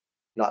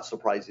 not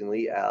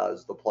surprisingly,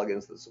 as the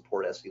plugins that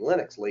support SE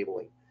Linux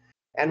labeling.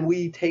 And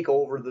we take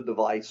over the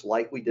device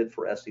like we did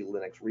for SE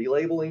Linux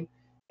relabeling.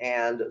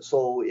 And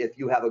so if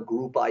you have a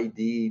group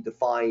ID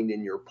defined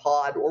in your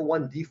pod or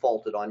one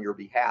defaulted on your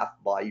behalf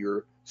by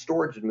your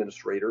storage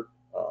administrator,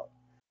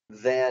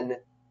 then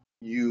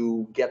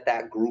you get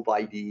that group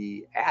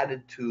ID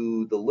added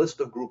to the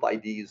list of group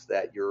IDs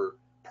that your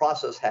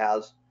process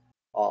has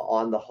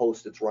on the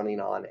host it's running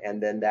on,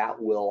 and then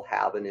that will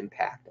have an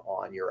impact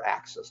on your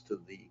access to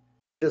the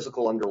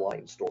physical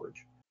underlying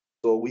storage.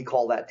 So we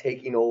call that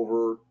taking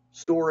over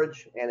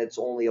storage, and it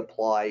only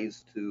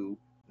applies to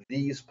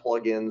these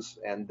plugins,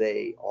 and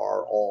they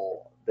are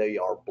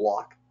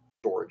block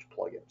storage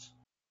plugins.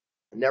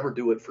 Never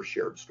do it for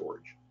shared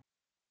storage.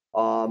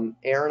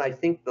 Aaron, I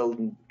think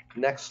the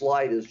next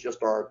slide is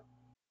just our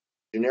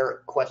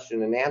generic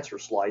question and answer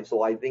slide.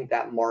 So I think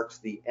that marks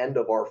the end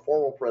of our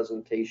formal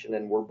presentation,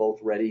 and we're both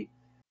ready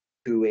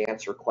to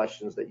answer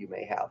questions that you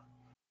may have.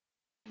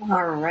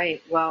 All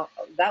right. Well,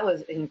 that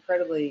was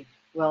incredibly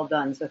well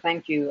done. So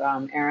thank you,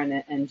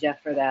 Aaron and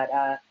Jeff, for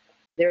that.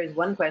 There is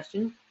one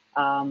question.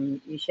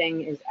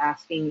 Yisheng is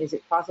asking, is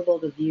it possible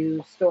to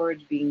view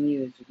storage being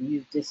used, to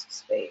use disk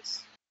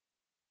space?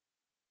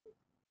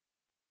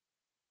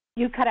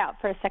 You cut out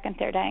for a second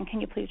there, Diane.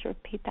 Can you please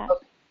repeat that?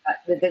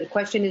 The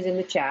question is in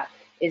the chat.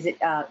 Is it?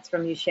 It's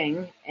from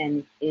Yisheng,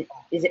 and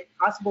is it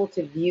possible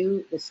to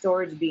view the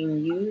storage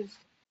being used,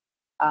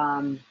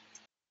 the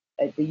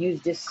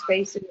used disk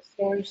space in the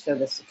storage? So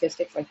the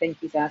statistics, I think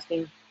he's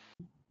asking,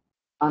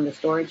 on the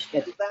storage.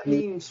 Does that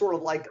mean sort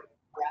of like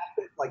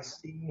graphic, like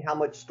seeing how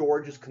much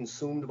storage is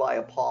consumed by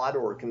a pod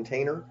or a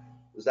container?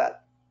 Is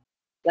that?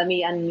 Let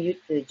me unmute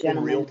the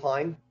gentleman. In real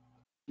time?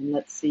 And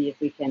let's see if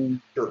we can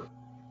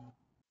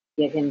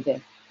get him to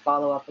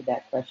follow up with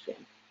that question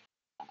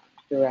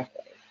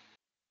directly.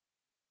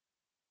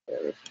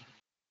 There is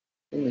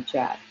in the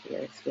chat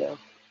here still.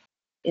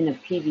 In a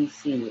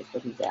PVC is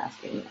what he's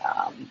asking.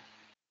 I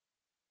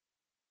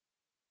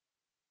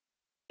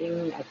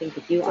think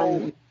if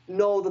you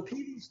no, the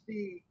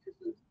PVC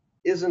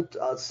isn't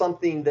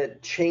something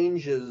that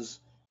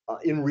changes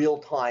in real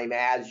time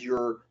as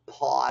your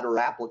pod or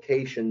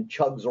application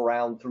chugs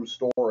around through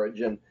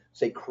storage and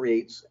say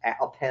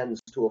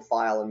appends to a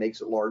file and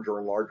makes it larger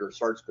and larger,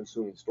 starts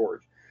consuming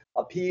storage.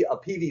 A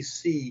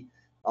PVC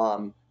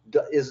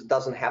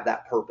doesn't have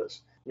that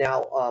purpose.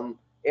 Now,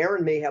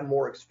 Aaron may have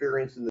more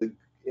experience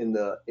in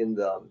the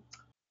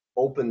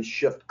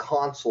OpenShift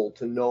console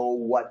to know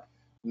what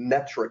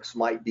metrics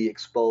might be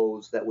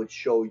exposed that would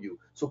show you.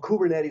 So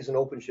Kubernetes and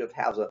OpenShift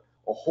has a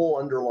whole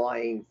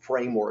underlying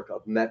framework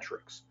of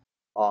metrics,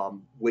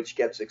 which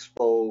gets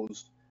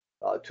exposed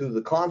to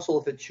the console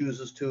if it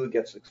chooses to. It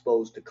gets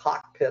exposed to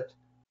Cockpit,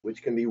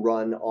 which can be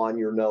run on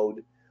your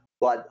node.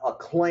 But a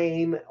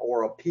claim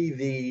or a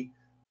PV,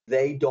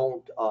 they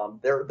don't.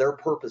 Their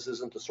purpose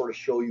isn't to sort of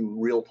show you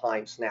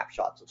real-time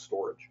snapshots of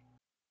storage.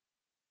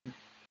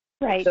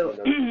 Right. So,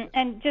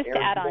 and just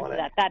to add on to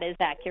that, that is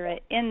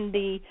accurate. In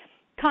the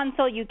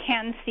console, you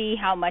can see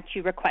how much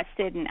you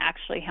requested and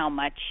actually how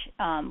much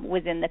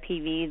within the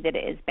PV that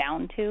it is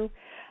bound to.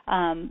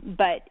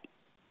 But,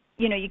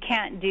 you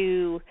can't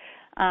do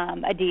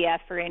a DF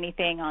or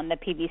anything on the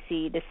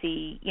PVC to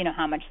see,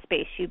 how much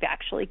space you've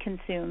actually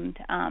consumed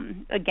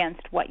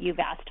against what you've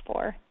asked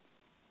for.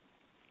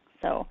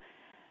 So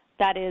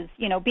that is,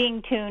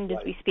 being tuned as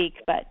we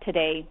speak, but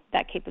today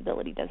that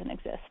capability doesn't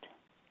exist.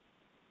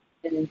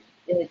 In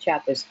the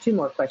chat, there's two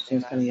more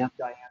questions coming up.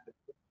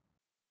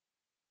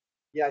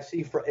 Yeah, I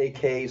see for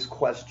AK's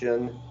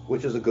question,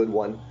 which is a good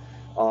one.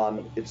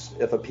 It's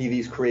if a PV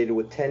is created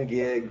with 10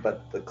 gig,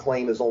 but the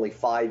claim is only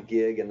 5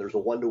 gig, and there's a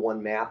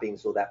one-to-one mapping,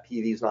 so that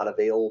PV is not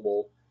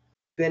available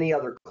to any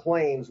other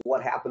claims,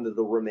 what happened to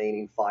the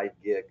remaining 5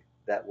 gig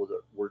that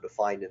were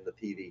defined in the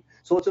PV?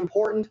 So it's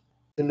important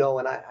to know,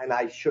 and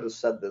I should have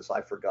said this,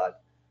 I forgot,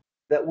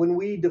 that when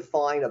we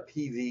define a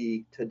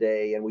PV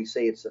today and we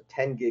say it's a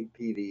 10 gig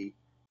PV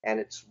and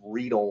it's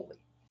read-only,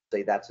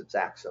 say that's its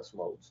access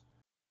modes,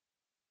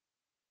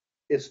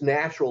 it's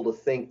natural to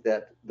think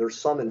that there's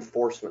some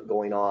enforcement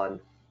going on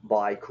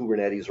by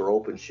Kubernetes or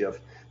OpenShift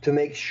to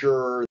make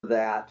sure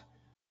that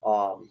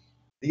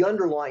the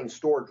underlying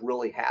storage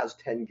really has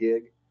 10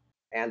 gig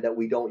and that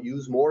we don't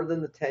use more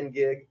than the 10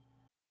 gig.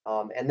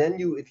 And then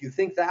if you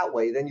think that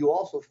way, then you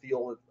also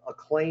feel a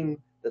claim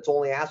that's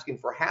only asking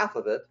for half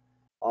of it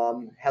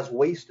has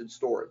wasted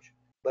storage.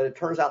 But it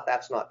turns out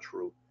that's not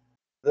true.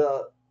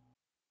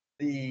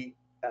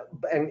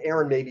 And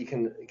Aaron maybe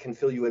can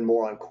fill you in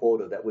more on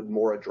quota that would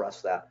more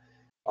address that.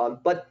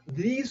 But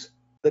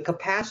the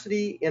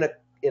capacity in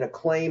a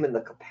claim and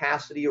the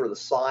capacity or the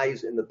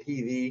size in the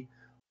PV,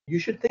 you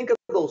should think of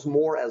those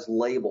more as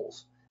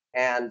labels.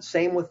 And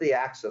same with the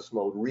access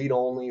mode, read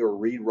only or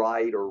read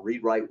write or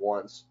read write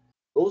once.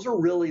 Those are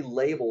really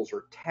labels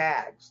or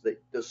tags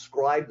that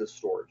describe the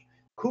storage.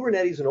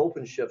 Kubernetes and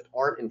OpenShift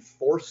aren't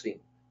enforcing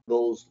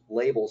those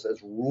labels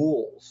as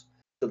rules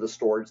to the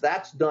storage.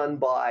 That's done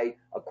by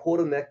a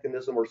quota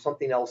mechanism or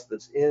something else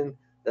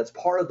that's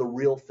part of the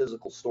real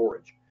physical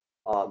storage.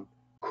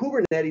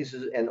 Kubernetes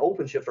and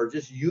OpenShift are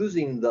just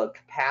using the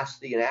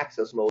capacity and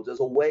access modes as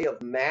a way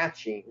of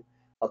matching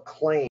a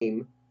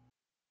claim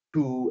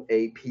to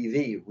a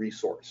PV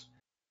resource.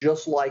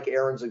 Just like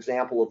Aaron's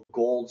example of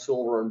gold,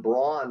 silver, and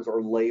bronze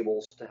are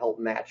labels to help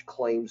match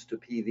claims to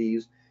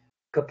PVs,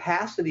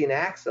 capacity and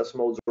access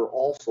modes are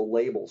also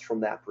labels from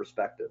that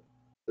perspective.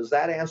 Does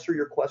that answer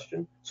your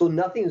question? So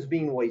nothing is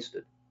being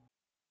wasted.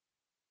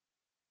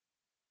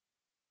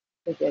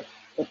 I think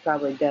it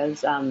probably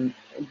does.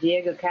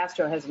 Diego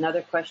Castro has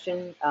another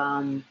question.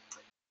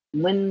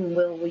 When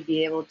will we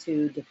be able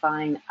to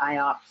define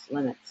IOPS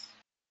limits?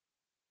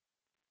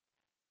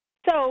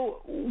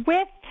 So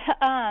with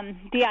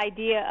the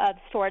idea of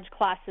storage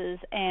classes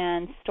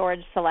and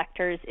storage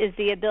selectors is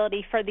the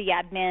ability for the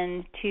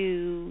admin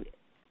to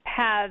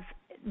have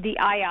the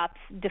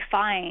IOPS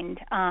defined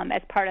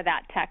as part of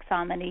that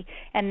taxonomy,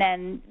 and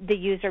then the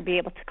user be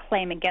able to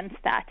claim against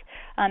that.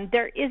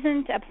 There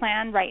isn't a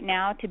plan right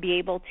now to be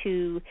able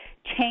to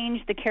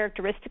change the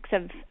characteristics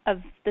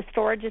of the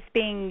storage that's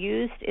being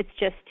used. It's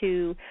just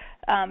to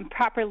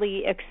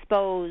properly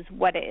expose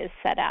what it is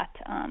set at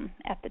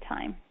the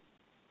time.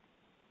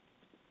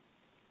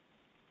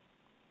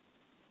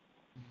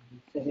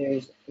 So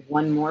there's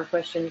one more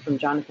question from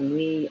Jonathan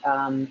Lee.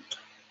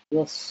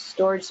 Will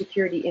storage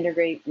security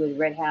integrate with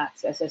Red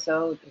Hat's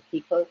SSO,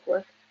 the Keycloak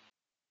work?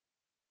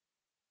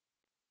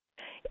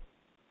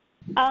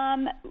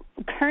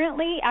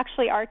 Currently,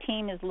 actually, our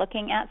team is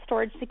looking at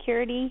storage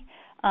security.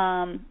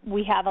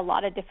 We have a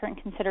lot of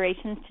different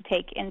considerations to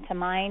take into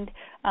mind.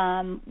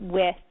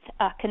 With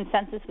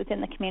consensus within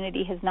the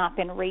community has not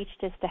been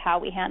reached as to how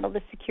we handle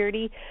the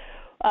security.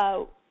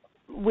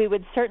 We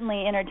would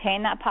certainly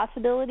entertain that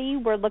possibility.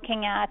 We're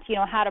looking at,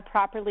 how to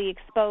properly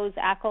expose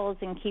ACLs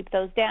and keep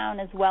those down,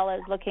 as well as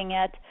looking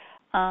at,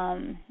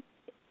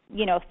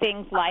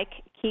 things like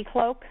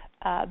Keycloak.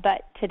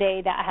 But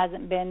today that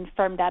hasn't been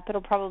firmed up.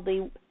 It'll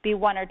probably be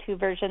 1 or 2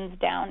 versions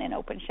down in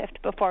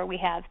OpenShift before we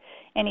have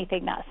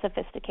anything that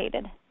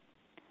sophisticated.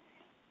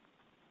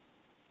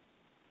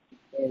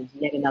 There's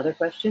yet another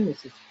question.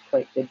 This is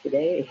quite good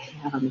today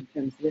in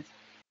terms of this.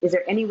 Is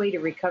there any way to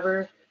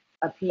recover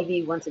a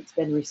PV once it's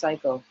been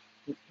recycled?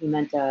 He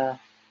meant data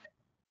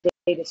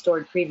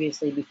stored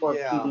previously before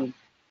PV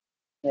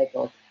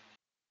cycled.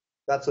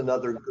 That's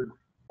another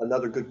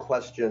good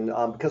question,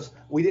 because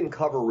we didn't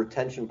cover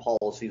retention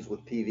policies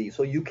with PV.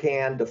 So you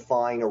can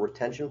define a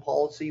retention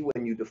policy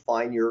when you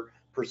define your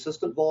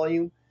persistent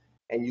volume,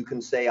 and you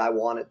can say, I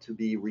want it to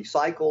be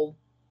recycled,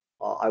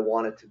 I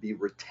want it to be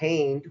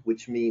retained,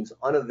 which means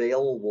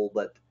unavailable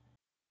but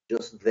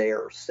just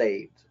there,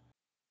 saved.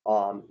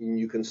 And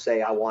you can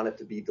say, I want it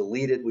to be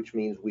deleted, which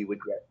means we would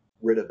get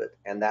rid of it.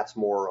 And that's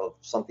more of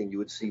something you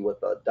would see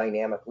with a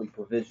dynamically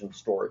provisioned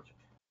storage.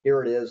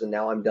 Here it is, and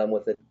now I'm done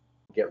with it,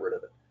 get rid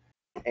of it.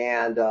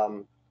 And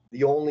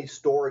the only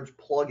storage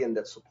plugin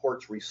that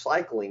supports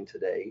recycling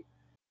today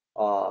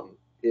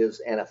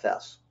is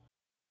NFS.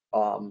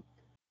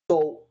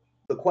 So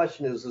the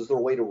question is there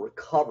a way to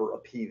recover a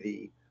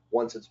PV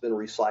once it's been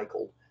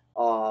recycled?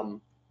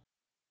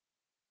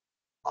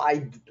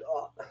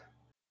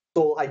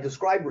 So I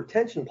described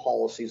retention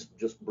policies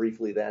just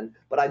briefly then,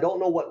 but I don't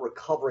know what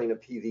recovering a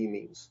PV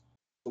means.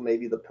 So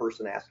maybe the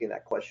person asking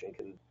that question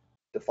can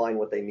define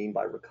what they mean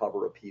by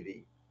recover a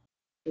PV.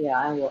 Yeah,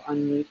 I will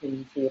unmute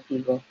and see if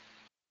he will.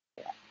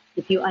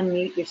 If you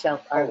unmute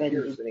yourself, Arvind.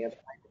 Here's an answer.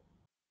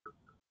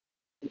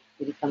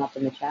 Did he come up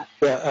in the chat?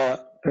 Yeah,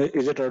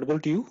 is it audible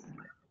to you?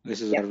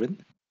 This is Arvind.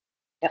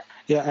 Yep.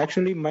 Yeah,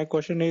 actually, my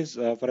question is,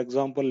 for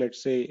example,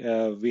 let's say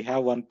we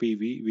have one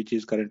PV which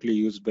is currently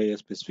used by a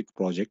specific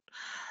project,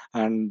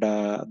 and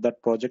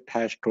that project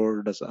has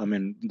stored,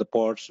 the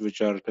pods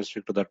which are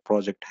specific to that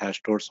project has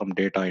stored some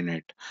data in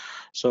it.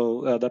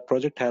 So that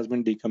project has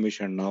been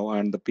decommissioned now,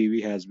 and the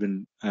PV has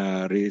been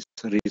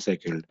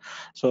recycled.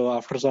 So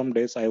after some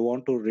days, I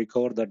want to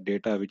recover that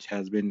data which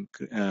has been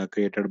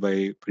created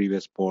by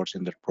previous pods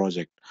in that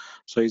project.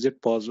 So is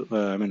it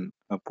possible?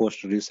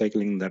 Post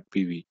recycling that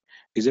PV,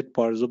 is it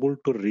possible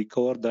to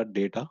recover that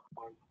data?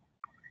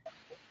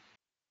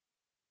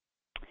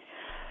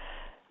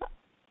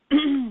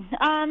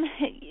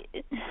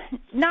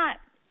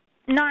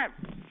 Not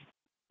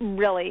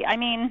really. I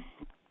mean,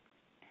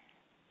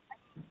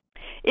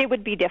 it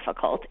would be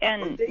difficult.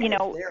 And,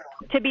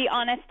 to be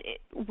honest,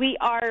 we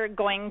are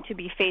going to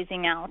be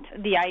phasing out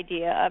the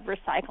idea of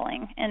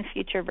recycling in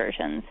future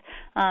versions.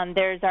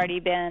 There's already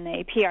been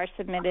a PR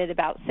submitted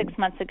about 6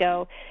 months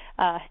ago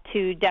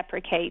to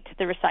deprecate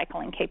the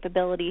recycling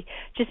capability,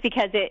 just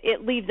because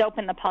it leaves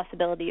open the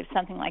possibility of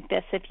something like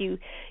this. If you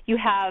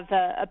have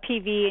a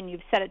PV and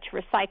you've set it to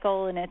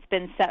recycle and it's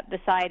been set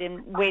beside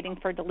and waiting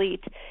for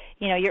delete,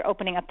 you're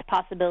opening up the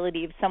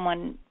possibility of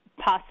someone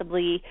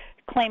possibly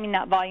claiming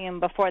that volume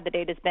before the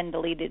data's been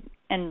deleted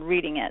and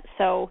reading it.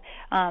 So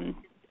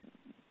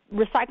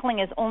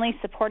recycling is only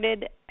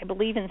supported, I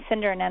believe, in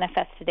Cinder and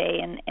NFS today,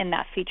 and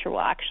that feature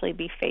will actually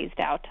be phased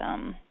out,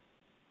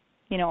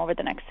 over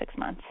the next 6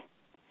 months.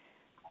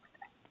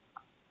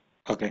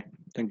 Okay,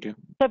 thank you.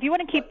 So if you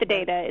want to keep the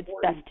data, it's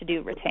best to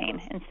do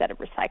retain instead of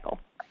recycle.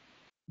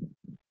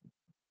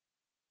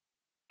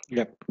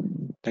 Yep.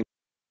 Thank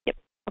you. Yep.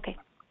 Okay.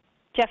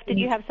 Jeff, did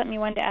you have something you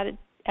wanted to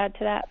add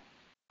to that?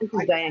 This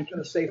is Diane. Can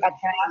I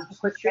ask a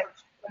quick question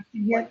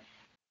here?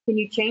 Can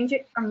you change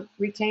it from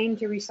retain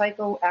to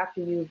recycle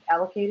after you've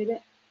allocated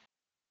it?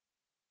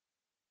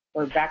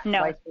 or back No.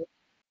 twice?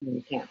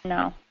 You can't.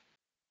 No.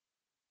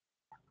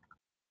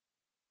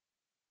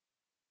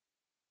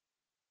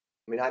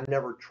 I mean, I've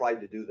never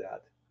tried to do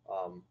that.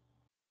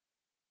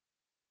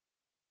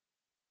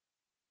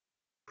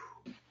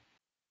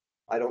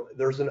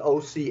 There's an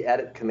OC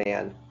edit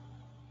command.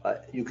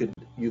 You could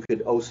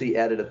OC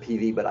edit a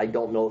PV, but I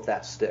don't know if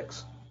that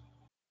sticks.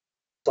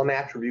 Some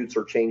attributes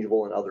are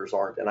changeable and others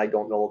aren't, and I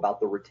don't know about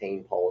the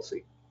retain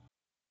policy.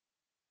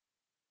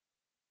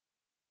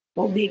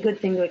 Well, it'd be a good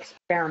thing to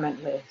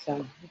experiment with,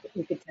 so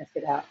we could test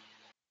it out.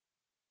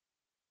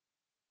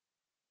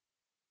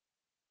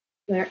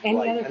 Are there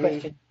any other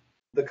questions?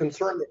 The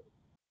concern that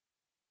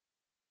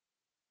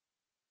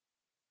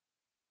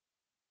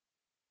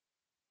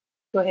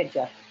Go ahead,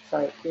 Jeff.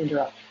 Sorry to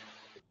interrupt.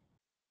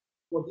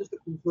 Well, just the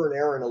concern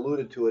Aaron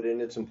alluded to it,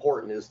 and it's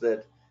important, is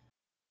that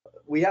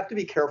we have to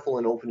be careful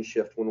in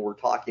OpenShift when we're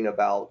talking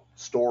about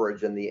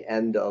storage and the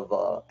end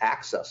of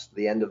access,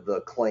 the end of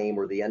the claim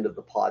or the end of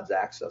the pod's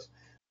access,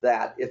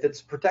 that if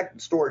it's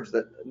protected storage,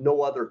 that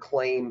no other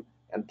claim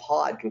and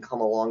pod can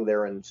come along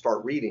there and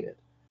start reading it.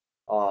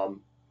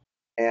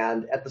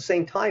 And at the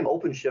same time,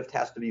 OpenShift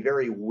has to be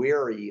very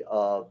wary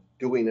of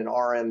doing an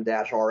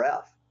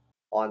RM-RF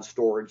on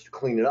storage to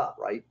clean it up,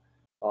 right?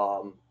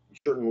 You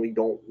certainly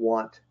don't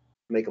want to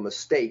make a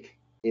mistake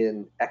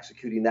in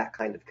executing that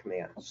kind of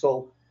command.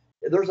 So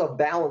there's a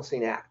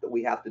balancing act that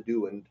we have to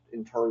do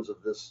in terms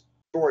of this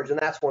storage, and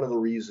that's one of the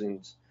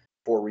reasons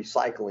for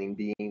recycling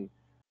being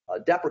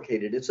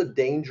deprecated. It's a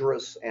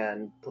dangerous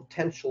and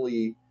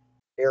potentially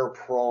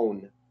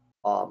error-prone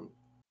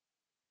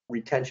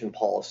retention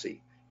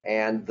policy,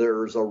 and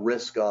there's a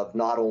risk of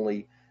not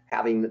only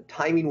having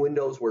timing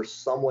windows where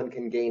someone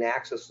can gain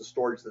access to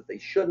storage that they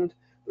shouldn't,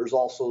 there's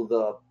also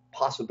the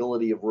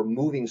possibility of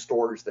removing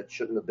storage that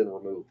shouldn't have been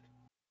removed.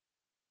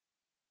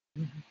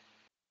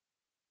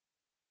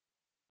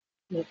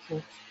 Makes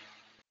sense.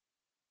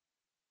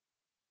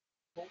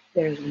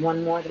 There's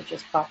one more that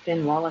just popped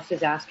in. Wallace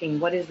is asking,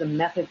 what is the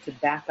method to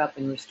back up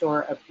and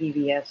restore a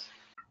PVS,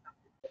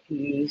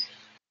 PVs,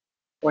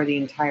 or the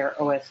entire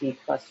OSE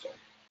cluster?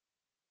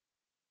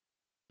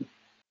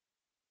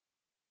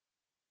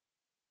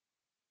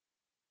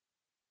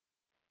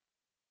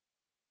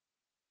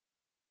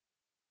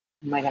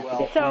 Might have to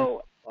get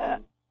So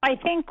I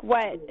think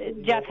what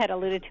Jeff had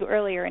alluded to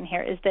earlier in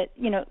here is that,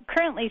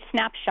 currently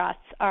snapshots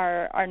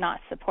are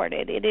not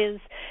supported. It is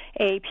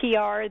a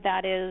PR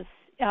that is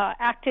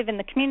active in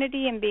the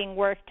community and being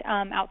worked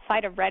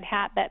outside of Red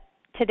Hat, that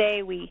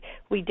today we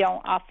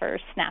don't offer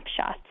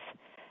snapshots.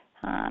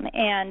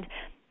 And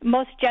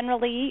most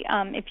generally,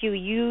 if you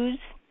use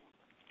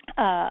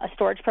a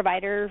storage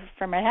provider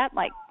from Red Hat,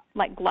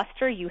 like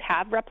Gluster, you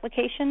have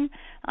replication,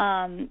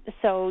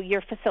 so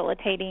you're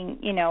facilitating,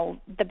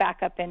 the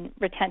backup and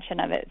retention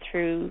of it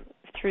through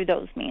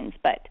those means.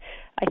 But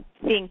I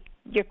think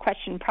your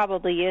question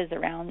probably is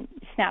around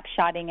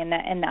snapshotting,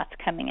 and that's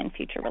coming in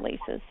future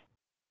releases.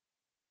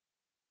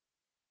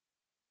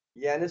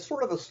 Yeah, and it's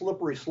sort of a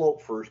slippery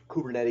slope for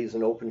Kubernetes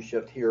and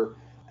OpenShift here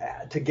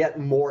to get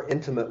more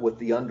intimate with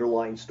the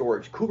underlying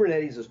storage.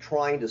 Kubernetes is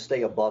trying to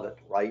stay above it,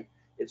 right?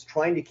 It's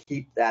trying to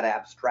keep that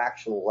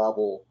abstraction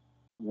level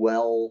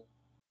well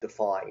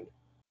defined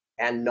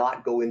and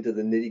not go into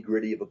the nitty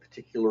gritty of a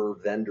particular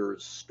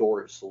vendor's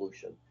storage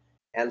solution.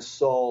 And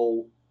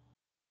so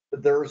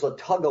there's a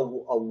tug of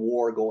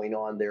war going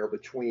on there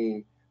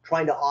between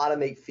trying to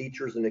automate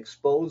features and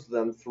expose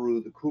them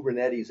through the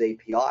Kubernetes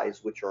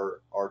APIs, which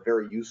are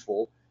very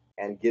useful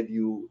and give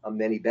you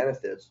many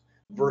benefits,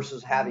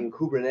 versus having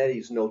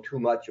Kubernetes know too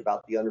much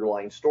about the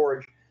underlying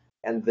storage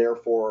and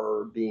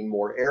therefore being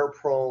more error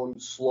prone,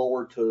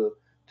 slower to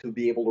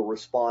be able to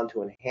respond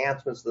to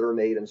enhancements that are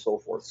made and so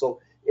forth. So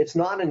it's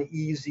not an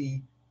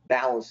easy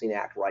balancing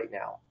act right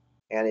now,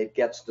 and it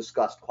gets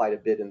discussed quite a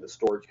bit in the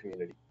storage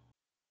community.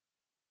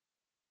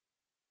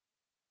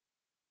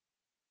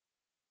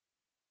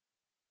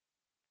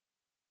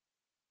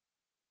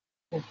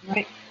 All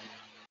right.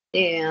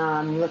 And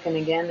I'm looking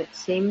again. It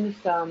seems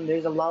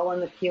there's a lull in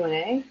the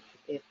Q&A.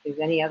 If there's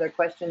any other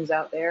questions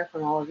out there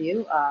from all of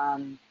you,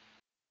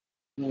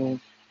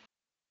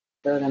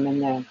 throw them in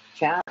the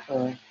chat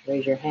or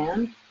raise your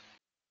hand.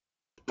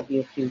 Give you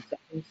a few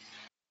seconds,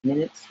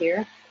 minutes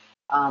here.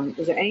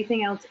 Is there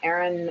anything else,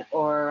 Aaron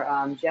or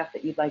Jeff,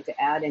 that you'd like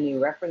to add? Any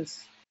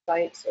reference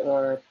sites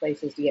or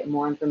places to get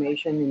more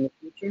information in the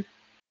future?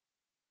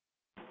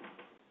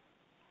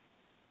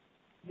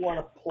 You want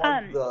to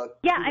plug the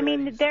yeah,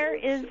 there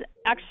is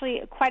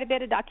actually quite a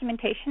bit of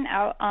documentation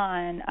out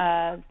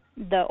on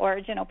the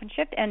Origin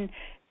OpenShift, and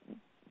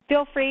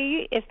feel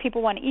free, if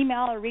people want to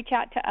email or reach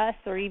out to us,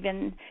 or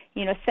even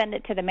send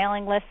it to the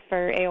mailing list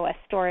for AOS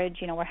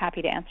storage. We're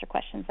happy to answer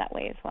questions that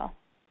way as well.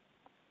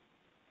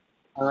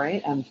 All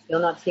right, I'm still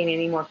not seeing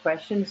any more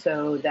questions,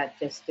 so that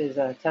just is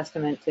a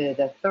testament to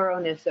the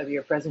thoroughness of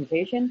your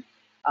presentation.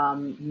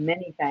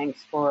 Many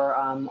thanks for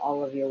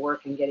all of your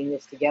work in getting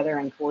this together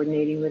and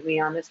coordinating with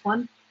me on this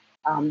one.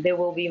 There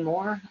will be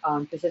more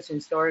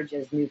persistent storage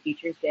as new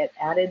features get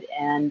added,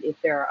 and if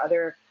there are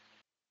other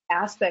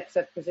aspects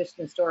of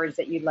persistent storage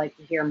that you'd like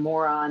to hear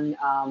more on,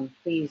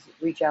 please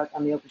reach out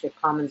on the OpenShift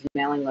Commons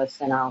mailing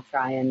list, and I'll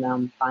try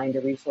and find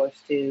a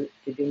resource to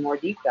do more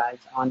deep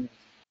dives on this.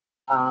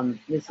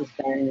 This has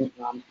been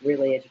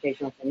really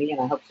educational for me,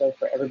 and I hope so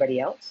for everybody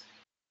else.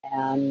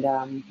 And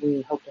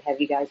we hope to have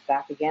you guys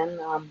back again,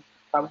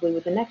 probably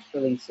with the next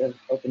release of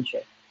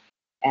OpenShift.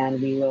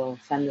 And we will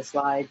send the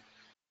slides,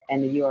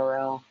 and the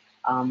URL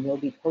will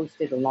be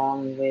posted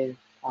along with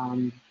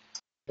the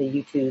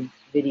YouTube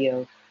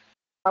video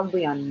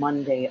probably on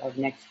Monday of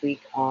next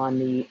week on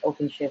the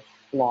OpenShift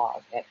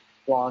blog at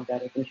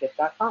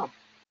blog.openshift.com.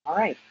 All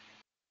right.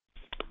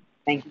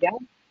 Thank you, guys.